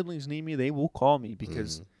my siblings need me. They will call me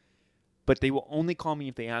because, but they will only call me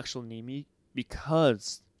if they actually need me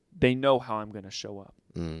because they know how I'm gonna show up.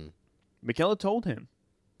 Mm-hmm. Michaela told him,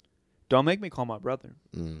 "Don't make me call my brother."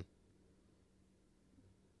 Mm-hmm.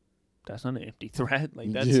 That's not an empty threat.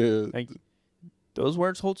 Like, that's like, those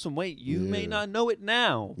words hold some weight. You may Yeah. not know it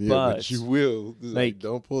now, Yeah, but you will. Like,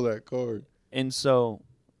 don't pull that card. And so,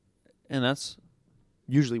 and that's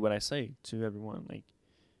usually what I say to everyone, like,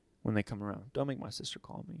 when they come around. Don't make my sister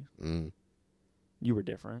call me. Mm. You were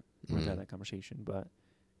different. We've had that conversation, but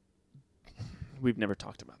we've never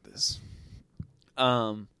talked about this.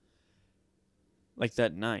 Like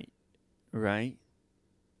that night, right?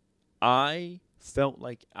 I felt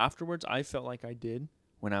like afterwards, I felt like I did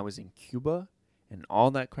when I was in Cuba and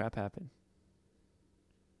all that crap happened.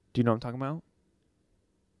 Do you know what I'm talking about?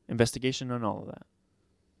 Investigation and all of that.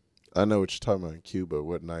 I know what you're talking about in Cuba.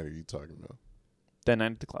 What night are you talking about? That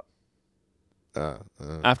night at the club.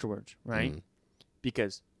 Afterwards, right? Mm.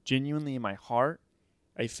 Because genuinely in my heart,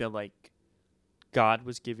 I feel like God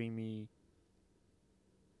was giving me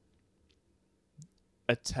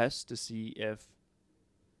a test to see if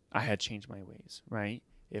I had changed my ways, right?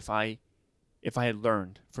 If I had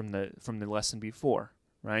learned from the lesson before,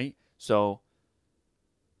 right? So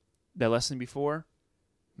that lesson before,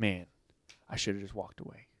 man, I should have just walked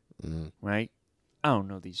away, right? I don't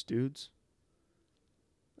know these dudes.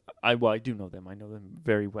 I do know them. I know them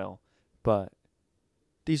very well, but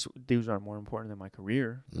these dudes are more important than my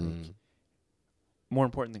career, like, more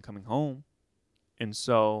important than coming home, and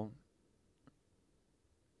so,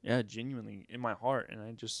 yeah, genuinely in my heart, and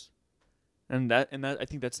And that I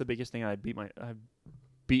think that's the biggest thing I've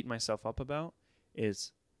beat myself up about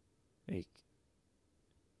is, like,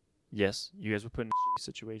 yes, you guys were put in a shitty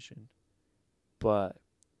situation, but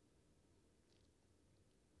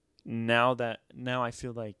now I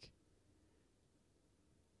feel like,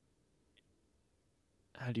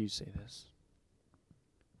 how do you say this?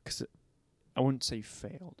 Because I wouldn't say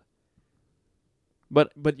failed,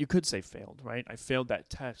 but you could say failed, right? I failed that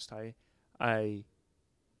test. I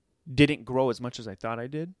didn't grow as much as I thought I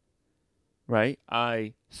did, right?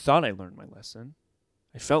 I thought I learned my lesson.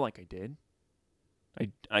 I felt like I did.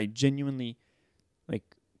 I genuinely, like,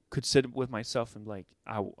 could sit with myself and, like,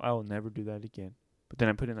 I will never do that again. But then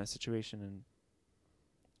I'm put in that situation, and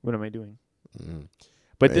what am I doing? Mm.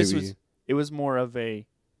 But Maybe. it was more of a,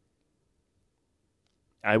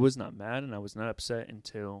 I was not mad and I was not upset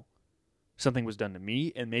until something was done to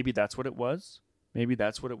me, and maybe that's what it was. Maybe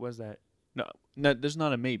that's what it was that, no, there's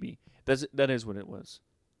not a maybe. That is what it was.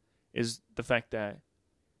 Is the fact that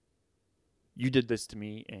you did this to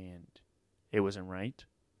me and it wasn't right,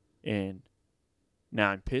 and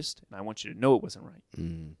now I'm pissed and I want you to know it wasn't right.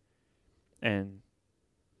 Mm. And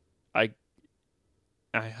I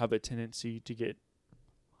have a tendency to get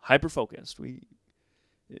hyper focused.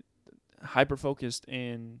 Hyper focused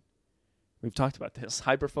in, we've talked about this.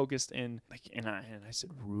 Hyper focused in, like, and I said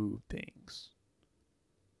rude things.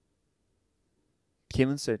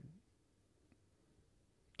 Kaylin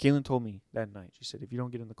told me that night, she said, if you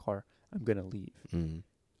don't get in the car, I'm going to leave. Mm.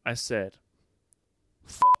 I said,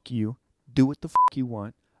 fuck you. Do what the fuck you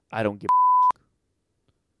want. I don't give a fuck.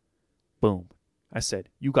 Boom. I said,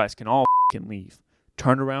 you guys can all fucking leave.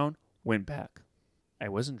 Turned around, went back. I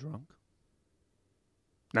wasn't drunk.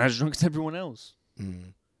 Not as drunk as everyone else.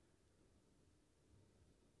 Mm.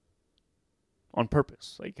 On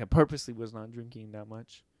purpose. Like, I purposely was not drinking that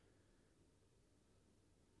much.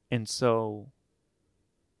 And so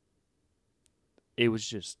it was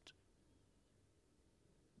just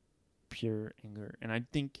pure anger. And I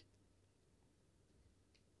think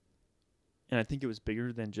it was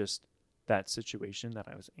bigger than just that situation that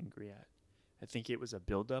I was angry at. I think it was a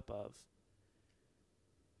buildup of,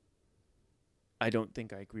 I don't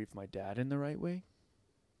think I grieved my dad in the right way.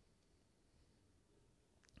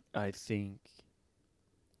 I think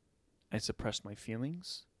I suppressed my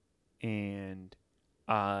feelings, and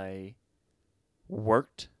I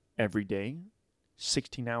worked every day,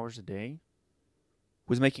 16 hours a day,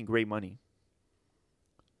 was making great money.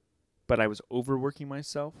 But I was overworking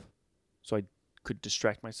myself so I could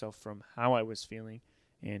distract myself from how I was feeling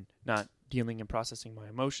and not dealing and processing my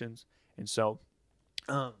emotions. And so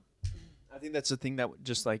I think that's the thing that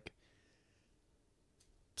just, like,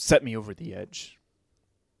 set me over the edge.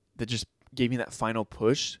 That just gave me that final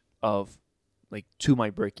push of, like, to my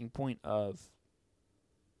breaking point of,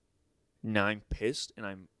 now I'm pissed and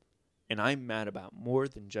I'm mad about more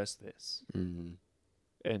than just this. Mm.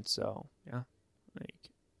 And so, yeah,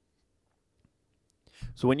 like,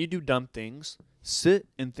 so when you do dumb things, sit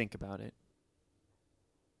and think about it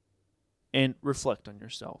and reflect on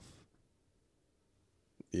yourself.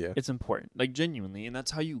 Yeah. It's important, like, genuinely, and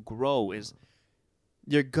that's how you grow. Is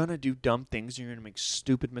you're gonna do dumb things, you're gonna make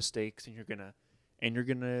stupid mistakes, and you're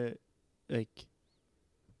gonna like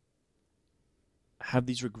have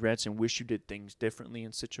these regrets and wish you did things differently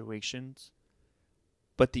in situations.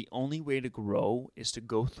 But the only way to grow is to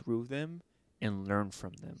go through them and learn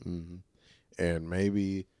from them. Mm-hmm. And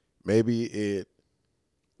maybe it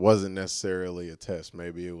wasn't necessarily a test.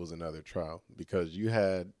 Maybe it was another trial, because you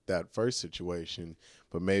had that first situation,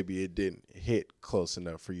 but maybe it didn't hit close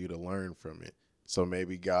enough for you to learn from it. So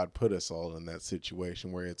maybe God put us all in that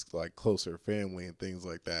situation where it's like closer family and things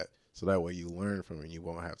like that. So that way you learn from it. You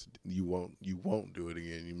won't do it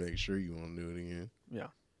again. You make sure you won't do it again. Yeah.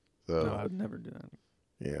 So No, I would never do that.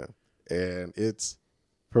 yeah. And it's,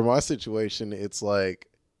 for my situation, it's like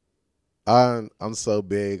I'm so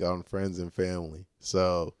big on friends and family.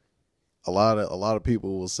 So a lot of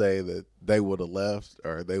people will say that they would have left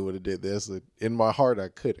or they would have did this. In my heart, I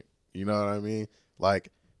couldn't. You know what I mean?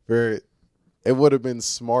 Like, it would have been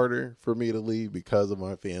smarter for me to leave because of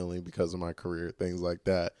my family, because of my career, things like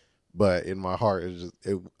that. But in my heart,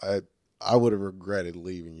 I would have regretted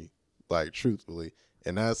leaving you, like, truthfully.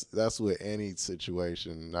 And that's with any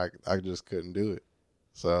situation. I just couldn't do it.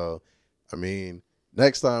 So, I mean,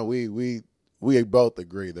 next time we both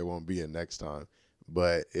agree there won't be a next time,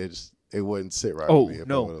 but it wouldn't sit right with me if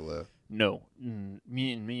I would have left. No,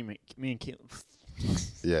 me and Caitlin.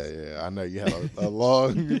 Yeah. I know you had a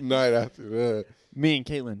long night after that. Me and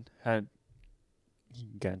Caitlin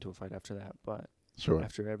got into a fight after that, but Sure.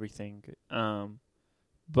 after everything,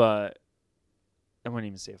 but I wouldn't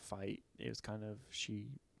even say a fight. it was kind of, she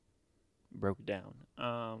broke down.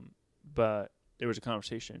 But there was a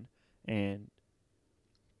conversation, and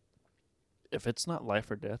if it's not life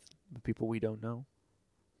or death, the people we don't know,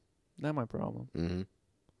 not my problem. Mm-hmm.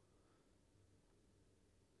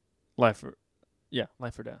 Life or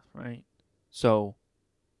death, right? So,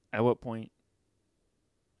 at what point,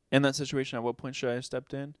 in that situation, at what point should I have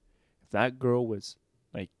stepped in? If that girl was,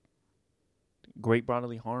 like, great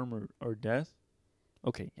bodily harm or death,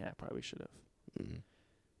 okay, yeah, I probably should have. Mm-hmm.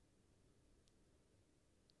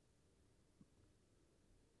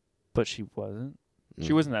 But she wasn't. Mm-hmm.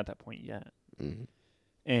 She wasn't at that point yet. Mm-hmm.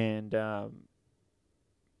 And,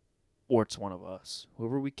 or it's one of us,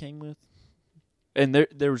 whoever we came with. And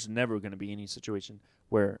there was never going to be any situation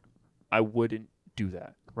where I wouldn't do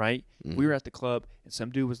that, right? Mm-hmm. We were at the club, and some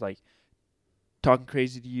dude was, like, talking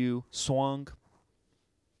crazy to you, swung.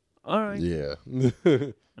 All right. Yeah.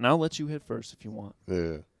 And I'll let you hit first if you want.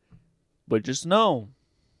 Yeah. But just know,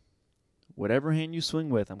 whatever hand you swing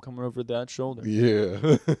with, I'm coming over that shoulder.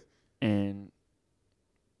 Yeah. And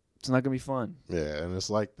it's not going to be fun. Yeah, and it's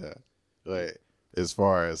like that. Like, as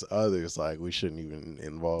far as others, like, we shouldn't even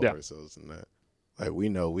involve ourselves in that. Like, we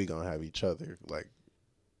know we going to have each other, like,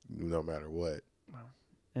 no matter what.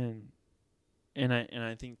 And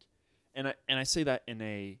I think, and I say that in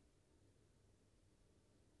a,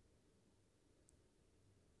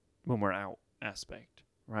 when we're out aspect,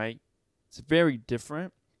 right? It's very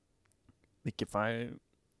different. Like,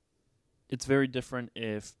 it's very different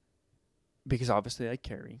if, because obviously I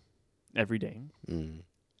carry every day. Mm.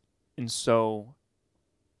 And so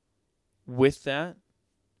with that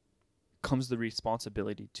comes the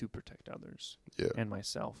responsibility to protect others and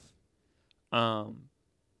myself. And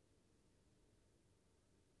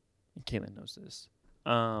Caitlin knows this.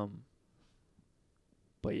 But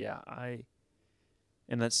yeah,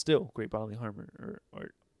 and that's still great bodily harm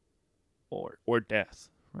or death,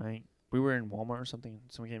 right? We were in Walmart or something,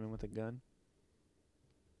 and someone came in with a gun.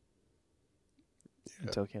 Yeah.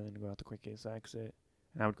 And tell Caitlin to go out the quickest exit,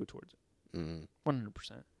 and I would go towards it.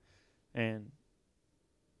 100%. And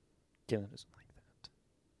Caitlin doesn't like that.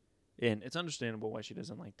 And it's understandable why she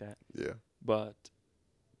doesn't like that. Yeah. But,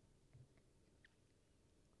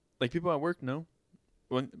 like, people at work know.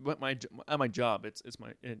 But at my job, it's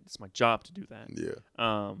my job to do that.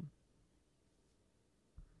 Yeah.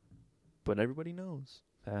 But everybody knows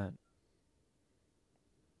that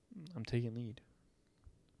I'm taking lead.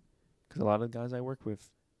 Because a lot of the guys I work with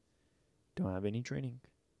don't have any training.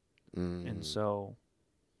 And so,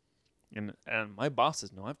 and my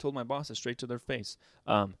bosses know. I've told my bosses straight to their face,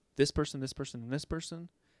 this person, and this person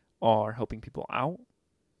are helping people out,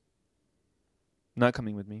 not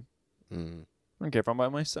coming with me. I don't care if I'm by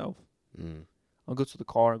myself. I'll go to the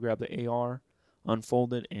car, grab the AR,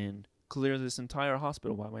 unfold it, and clear this entire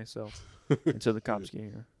hospital by myself until the cops get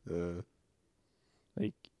here.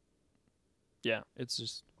 Like, yeah, it's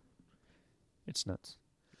just, it's nuts.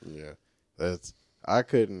 Yeah, I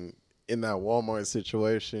couldn't, in that Walmart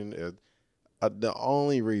situation, the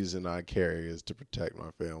only reason I carry is to protect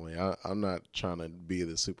my family. I'm not trying to be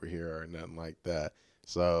the superhero or nothing like that.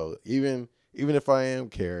 So even if I am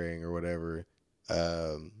carrying or whatever,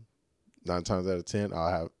 9 times out of 10,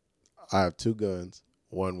 I have 2 guns,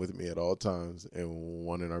 one with me at all times and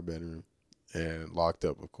one in our bedroom and locked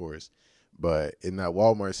up, of course. But in that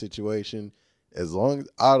Walmart situation, as long as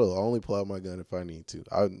I'll only pull out my gun if I need to.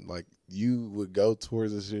 You would go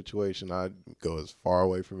towards the situation, I'd go as far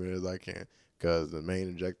away from it as I can, because the main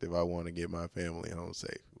objective, I want to get my family home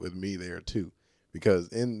safe with me there too. Because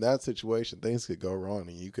in that situation, things could go wrong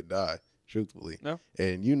and you could die, truthfully. No.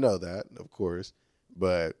 And you know that, of course.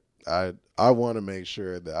 But I want to make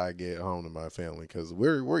sure that I get home to my family, because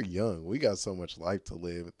we're young. We got so much life to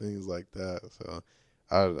live and things like that. So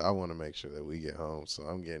I want to make sure that we get home. So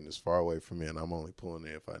I'm getting as far away from it, and I'm only pulling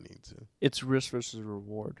it if I need to. It's risk versus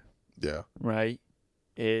reward. Yeah. Right?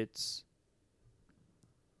 It's,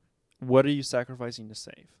 what are you sacrificing to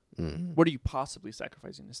save? What are you possibly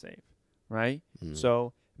sacrificing to save? Right?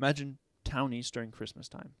 So imagine Town East during Christmas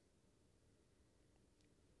time.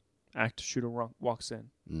 Active shooter walks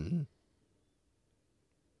in.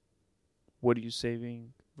 What are you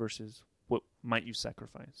saving versus what might you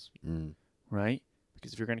sacrifice? Right?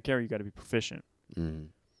 Because if you're going to carry, you got to be proficient.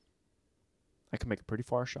 I can make a pretty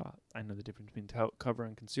far shot. I know the difference between cover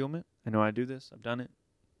and concealment. I know I do this. I've done it.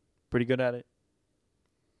 Pretty good at it.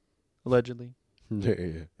 Allegedly.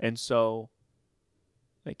 Yeah. And so,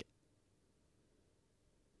 like,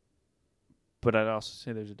 but I'd also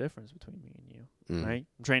say there's a difference between me and you, right?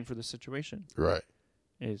 I'm trained for this situation. Right.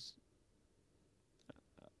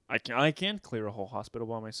 I can clear a whole hospital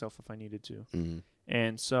by myself if I needed to.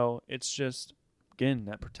 And so it's just, again,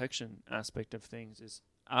 that protection aspect of things is,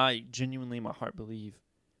 I genuinely in my heart believe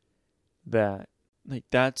that, like,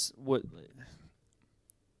 that's what,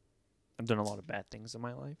 I've done a lot of bad things in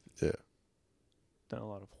my life. Yeah. Done a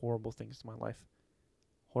lot of horrible things in my life.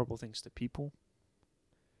 Horrible things to people.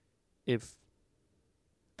 If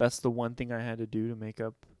that's the one thing I had to do to make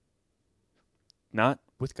up, not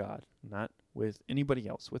with God, not with anybody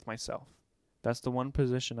else, with myself. That's the one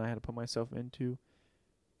position I had to put myself into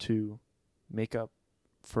to make up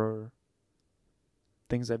for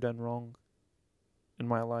things I've done wrong in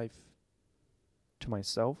my life to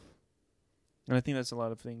myself. And I think that's a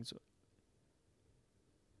lot of things.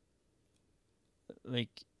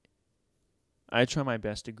 Like, I try my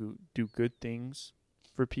best to do good things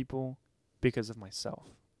for people because of myself.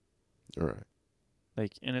 All right.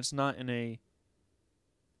 Like, and it's not in a,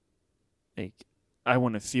 like, I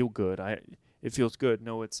want to feel good. It feels good.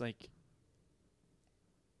 No, it's like,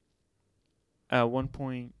 at one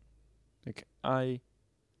point, like, I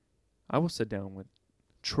will sit down with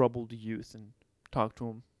troubled youth and talk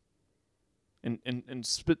to them and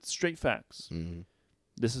spit straight facts. Mm-hmm.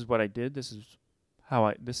 This is what I did. This is how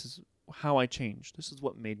I changed. This is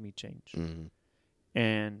what made me change. Mm-hmm.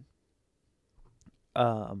 And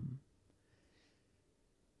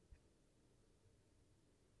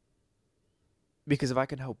because if I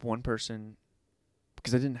can help one person,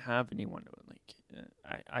 because I didn't have anyone, like,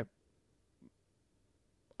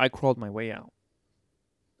 I crawled my way out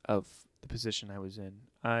of the position I was in.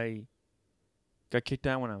 I got kicked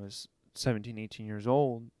out when I was 17, 18 years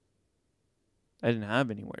old. I didn't have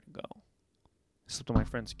anywhere to go. I slept on my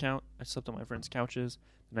friends' couches.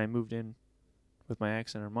 Then I moved in with my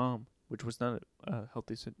ex and her mom, which was not a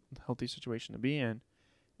healthy situation to be in.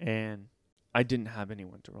 And I didn't have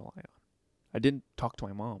anyone to rely on. I didn't talk to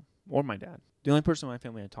my mom or my dad. The only person in my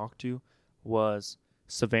family I talked to was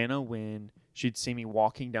Savannah when she'd see me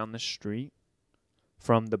walking down the street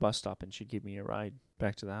from the bus stop and she'd give me a ride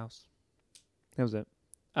back to the house. That was it.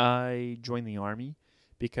 I joined the Army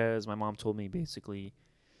because my mom told me basically,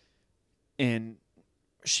 and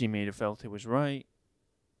she made it felt it was right.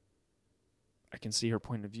 I can see her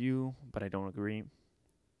point of view, but I don't agree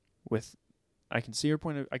with. I can see her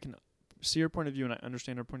point of view, and I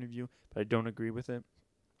understand her point of view, but I don't agree with it.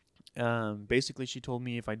 Basically, she told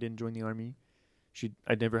me if I didn't join the Army,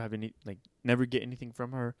 I'd never have never get anything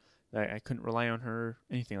from her. That I couldn't rely on her,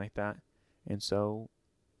 anything like that. And so,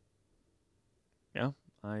 yeah,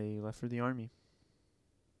 I left for the Army.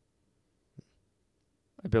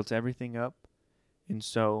 I built everything up, and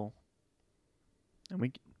so,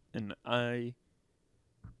 I'm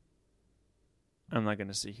not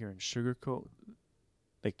gonna sit here and sugarcoat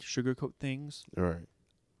things. All right.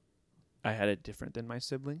 I had it different than my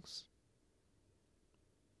siblings.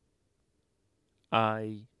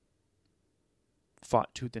 I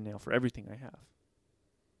fought tooth and nail for everything I have.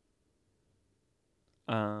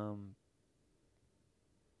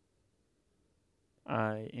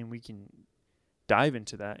 And we can dive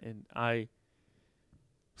into that. And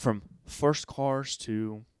from first cars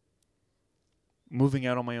to moving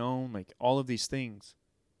out on my own, like all of these things,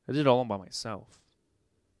 I did it all by myself.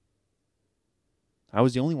 I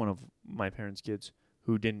was the only one of my parents' kids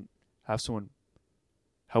who didn't have someone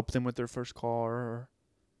help them with their first car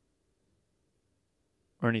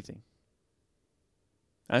or anything.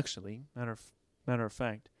 Actually, matter of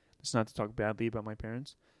fact, it's not to talk badly about my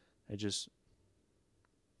parents.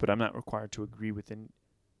 But I'm not required to agree with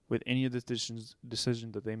any of the decisions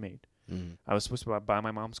that they made. Mm-hmm. I was supposed to buy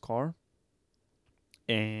my mom's car,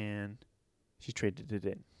 and she traded it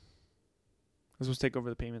in. I was supposed to take over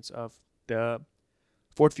the payments of the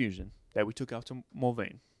Ford Fusion that we took out to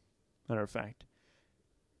Mulvane. Matter of fact,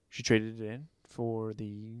 she traded it in for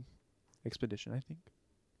the Expedition, I think. I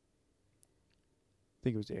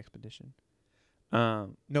think it was the Expedition.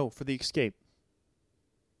 No, for the Escape.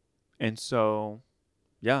 And so,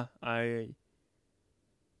 yeah, I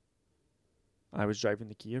was driving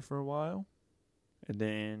the Kia for a while, and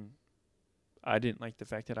then I didn't like the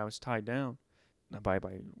fact that I was tied down, not by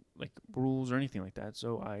like rules or anything like that.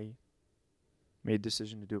 So I made a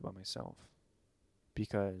decision to do it by myself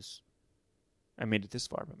because I made it this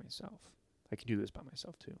far by myself. I can do this by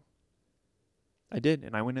myself too. I did,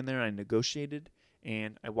 and I went in there, I negotiated,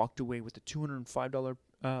 and I walked away with a $205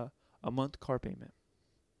 a month car payment.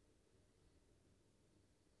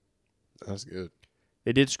 That's good.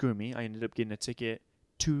 They did screw me. I ended up getting a ticket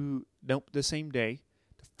the same day,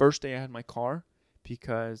 the first day I had my car,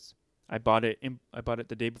 because I bought it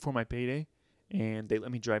the day before my payday, and they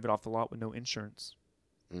let me drive it off the lot with no insurance.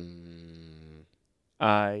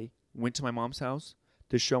 I went to my mom's house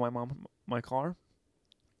to show my mom my car,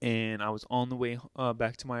 and I was on the way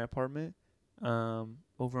back to my apartment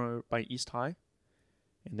over by East High,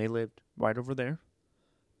 and they lived right over there.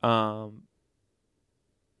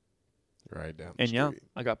 Right down the And yeah, street.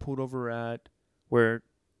 I got pulled over at where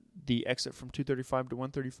the exit from 235 to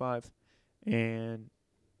 135, and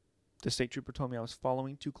the state trooper told me I was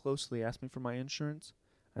following too closely, asked me for my insurance.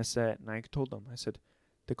 I said, and I told them, I said,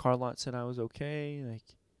 the car lot said I was okay.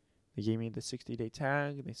 Like, they gave me the 60-day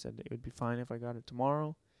tag. They said it would be fine if I got it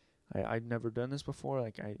tomorrow. I'd never done this before.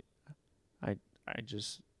 Like, I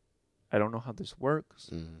don't know how this works.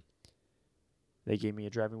 Mm-hmm. They gave me a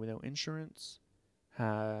driving without insurance.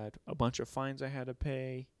 Had a bunch of fines I had to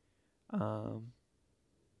pay,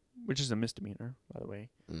 which is a misdemeanor, by the way.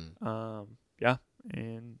 Yeah,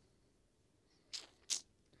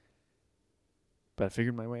 but I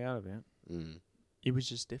figured my way out of it. It was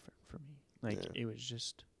just different for me. Like, it was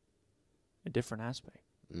just a different aspect.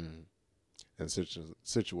 And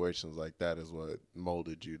situations like that is what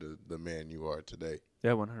molded you to the man you are today.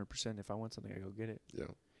 Yeah, 100%. If I want something, I go get it. Yeah.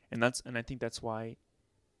 And I think that's why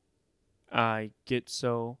I get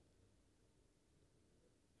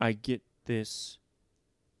this.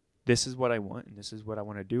 This is what I want, and this is what I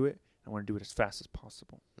want to do it. I want to do it as fast as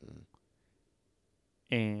possible.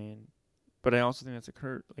 But I also think that's a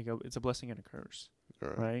curse. Like, it's a blessing and a curse,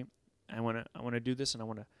 right? I want to do this, and I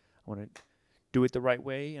want to do it the right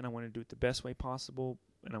way, and I want to do it the best way possible,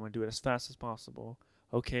 and I want to do it as fast as possible.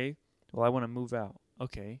 Okay, well, I want to move out.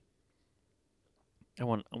 Okay, I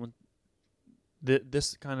want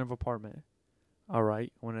this kind of apartment. All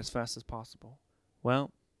right, I want it as fast as possible.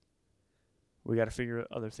 Well, we got to figure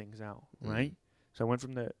other things out, right? So I went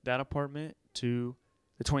from that apartment to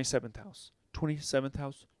the 27th house. 27th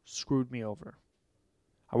house screwed me over.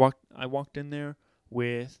 I walked in there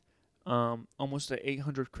with almost an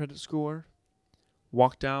 800 credit score.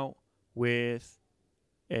 Walked out with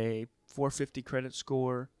a 450 credit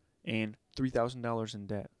score and $3,000 in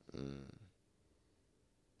debt.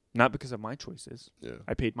 Not because of my choices. Yeah.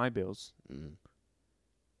 I paid my bills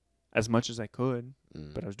as much as I could,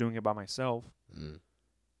 but I was doing it by myself.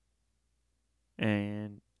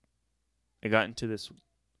 And I got into this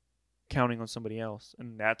counting on somebody else,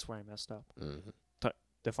 and that's where I messed up.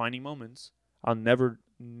 Defining moments. I'll never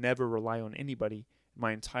rely on anybody in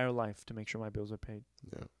my entire life to make sure my bills are paid.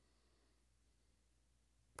 Yeah.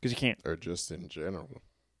 Because you can't. Or just in general.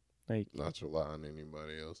 Like, not rely on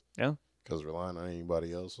anybody else. Yeah. Because relying on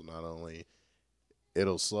anybody else will not only,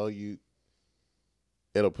 it'll slow you,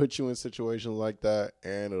 it'll put you in situations like that,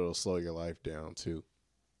 and it'll slow your life down too.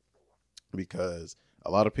 Because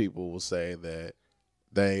a lot of people will say that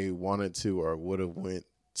they wanted to or would have went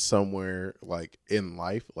somewhere like in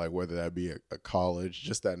life, like whether that be a college,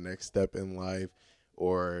 just that next step in life,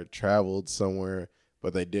 or traveled somewhere,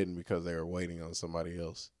 but they didn't because they were waiting on somebody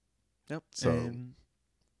else. Yep. So and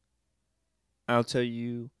I'll tell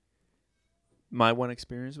you my one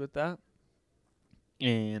experience with that,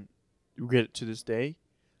 and you get it to this day.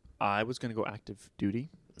 I was going to go active duty,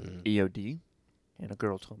 EOD, and a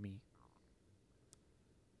girl told me,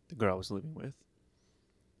 the girl I was living with,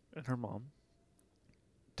 and her mom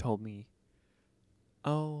told me,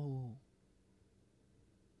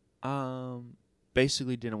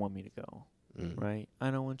 basically didn't want me to go, right?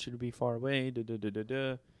 I don't want you to be far away,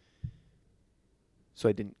 So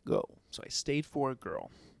I didn't go. So I stayed for a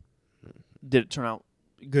girl. Did it turn out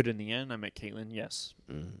good in the end? I met Caitlin, yes.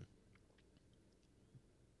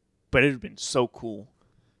 But it would have been so cool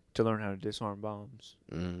to learn how to disarm bombs.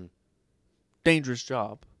 Dangerous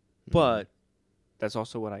job, but that's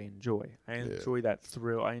also what I enjoy. I enjoy that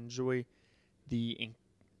thrill. I enjoy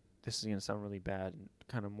this is going to sound really bad and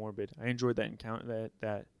kind of morbid. I enjoy that encounter,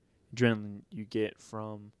 that adrenaline you get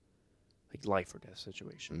from like life or death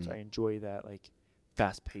situations. I enjoy that like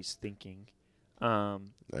fast-paced thinking. I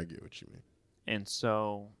get what you mean. And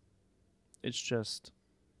so it's just,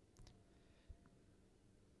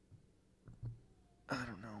 I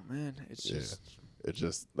don't know, man. It's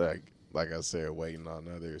just like I said, waiting on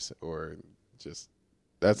others, or just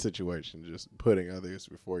that situation, just putting others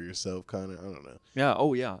before yourself, kind of. I don't know. Yeah.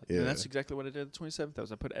 Oh, yeah. And that's exactly what I did at the 27th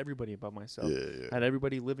house. I put everybody above myself. Yeah. Had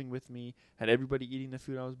everybody living with me. Had everybody eating the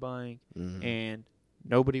food I was buying, and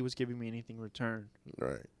nobody was giving me anything in return.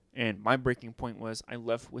 Right. And my breaking point was I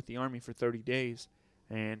left with the Army for 30 days,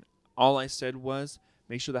 and all I said was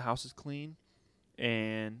make sure the house is clean,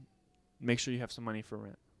 and make sure you have some money for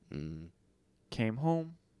rent. Came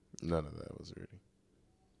home. None of that was ready.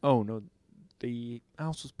 Oh, no. The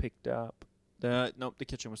house was picked up. The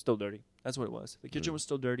kitchen was still dirty. That's what it was. The kitchen was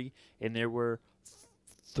still dirty, and there were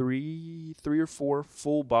three or four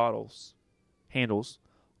full handles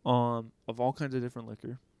of all kinds of different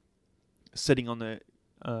liquor. sitting on the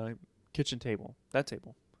kitchen table, that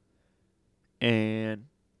table. And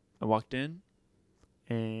I walked in,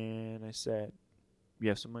 and I said, "You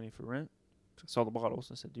have some money for rent?" I saw the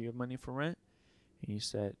bottles. I said, "Do you have money for rent?" And he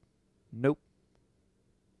said, "Nope."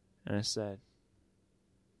 And I said,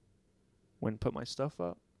 went and put my stuff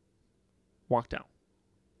up, walked out.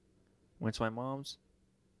 Went to my mom's.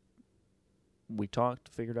 We talked,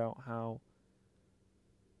 figured out how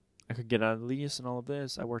I could get out of the lease and all of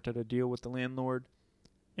this. I worked out a deal with the landlord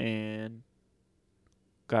and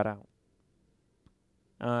got out.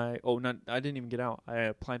 I didn't even get out. I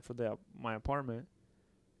applied for my apartment,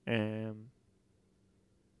 and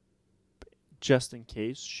just in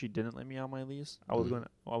case she didn't let me out my lease, I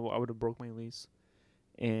would have broke my lease,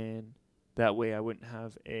 and that way I wouldn't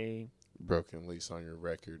have a broken lease on your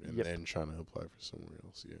record and then trying to apply for somewhere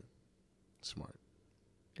else. Yeah, smart.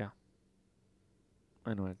 Yeah,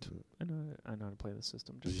 I know how to play the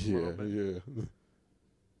system. Just a little bit. Yeah.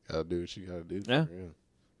 Gotta do what you gotta do. Yeah,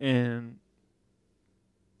 and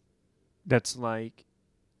that's like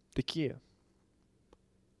the Kia.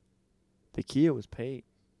 The Kia was paid.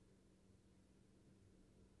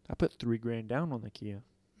 I put $3,000 down on the Kia.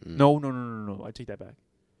 No. I take that back.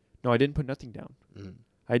 No, I didn't put nothing down.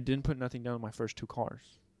 I didn't put nothing down on my first two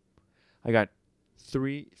cars. I got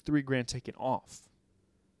 $3,000 taken off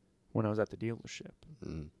when I was at the dealership.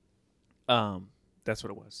 That's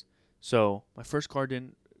what it was. So my first car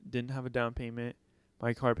didn't have a down payment.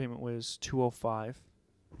 My car payment was $205.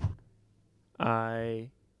 I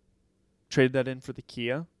traded that in for the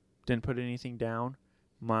Kia. Didn't put anything down.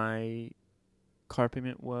 My car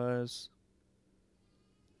payment was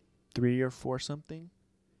 $3 or $4 something,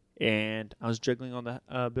 and I was juggling on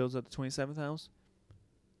the bills at the 27th house.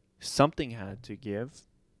 Something had to give,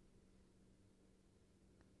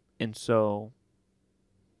 and so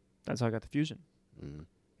that's how I got the Fusion.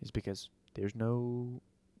 It's because there's no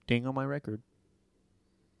ding on my record.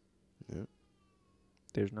 Yep.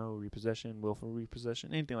 There's no repossession, willful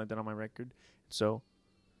repossession, anything like that on my record. So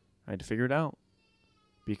I had to figure it out,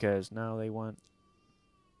 because now they want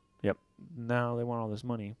all this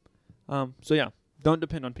money. So yeah, don't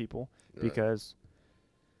depend on people, because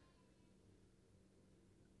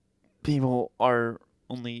people are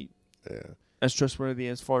only as trustworthy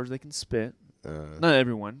as far as they can spit. Not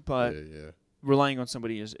everyone, but relying on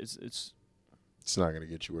somebody is it's not going to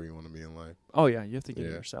get you where you want to be in life. Oh yeah, you have to get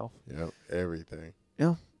it yourself. Yep, everything.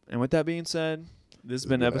 Yeah. And with that being said, this has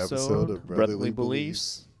been an episode of Brotherly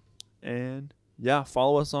Beliefs. And yeah,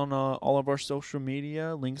 follow us on all of our social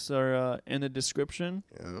media. Links are in the description.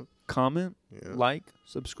 Yeah. Comment, like,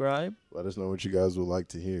 subscribe. Let us know what you guys would like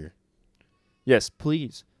to hear. Yes,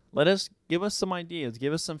 please. Give us some ideas.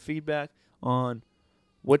 Give us some feedback on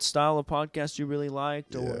what style of podcast you really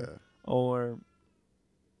liked, or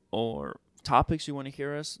topics you want to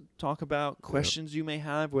hear us talk about, questions you may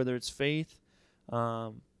have, whether it's faith,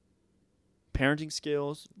 parenting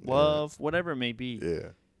skills, love, whatever it may be.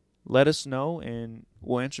 Yeah. Let us know, and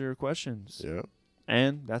we'll answer your questions. Yeah.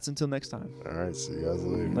 And that's until next time. All right. See you guys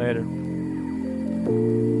later. Later.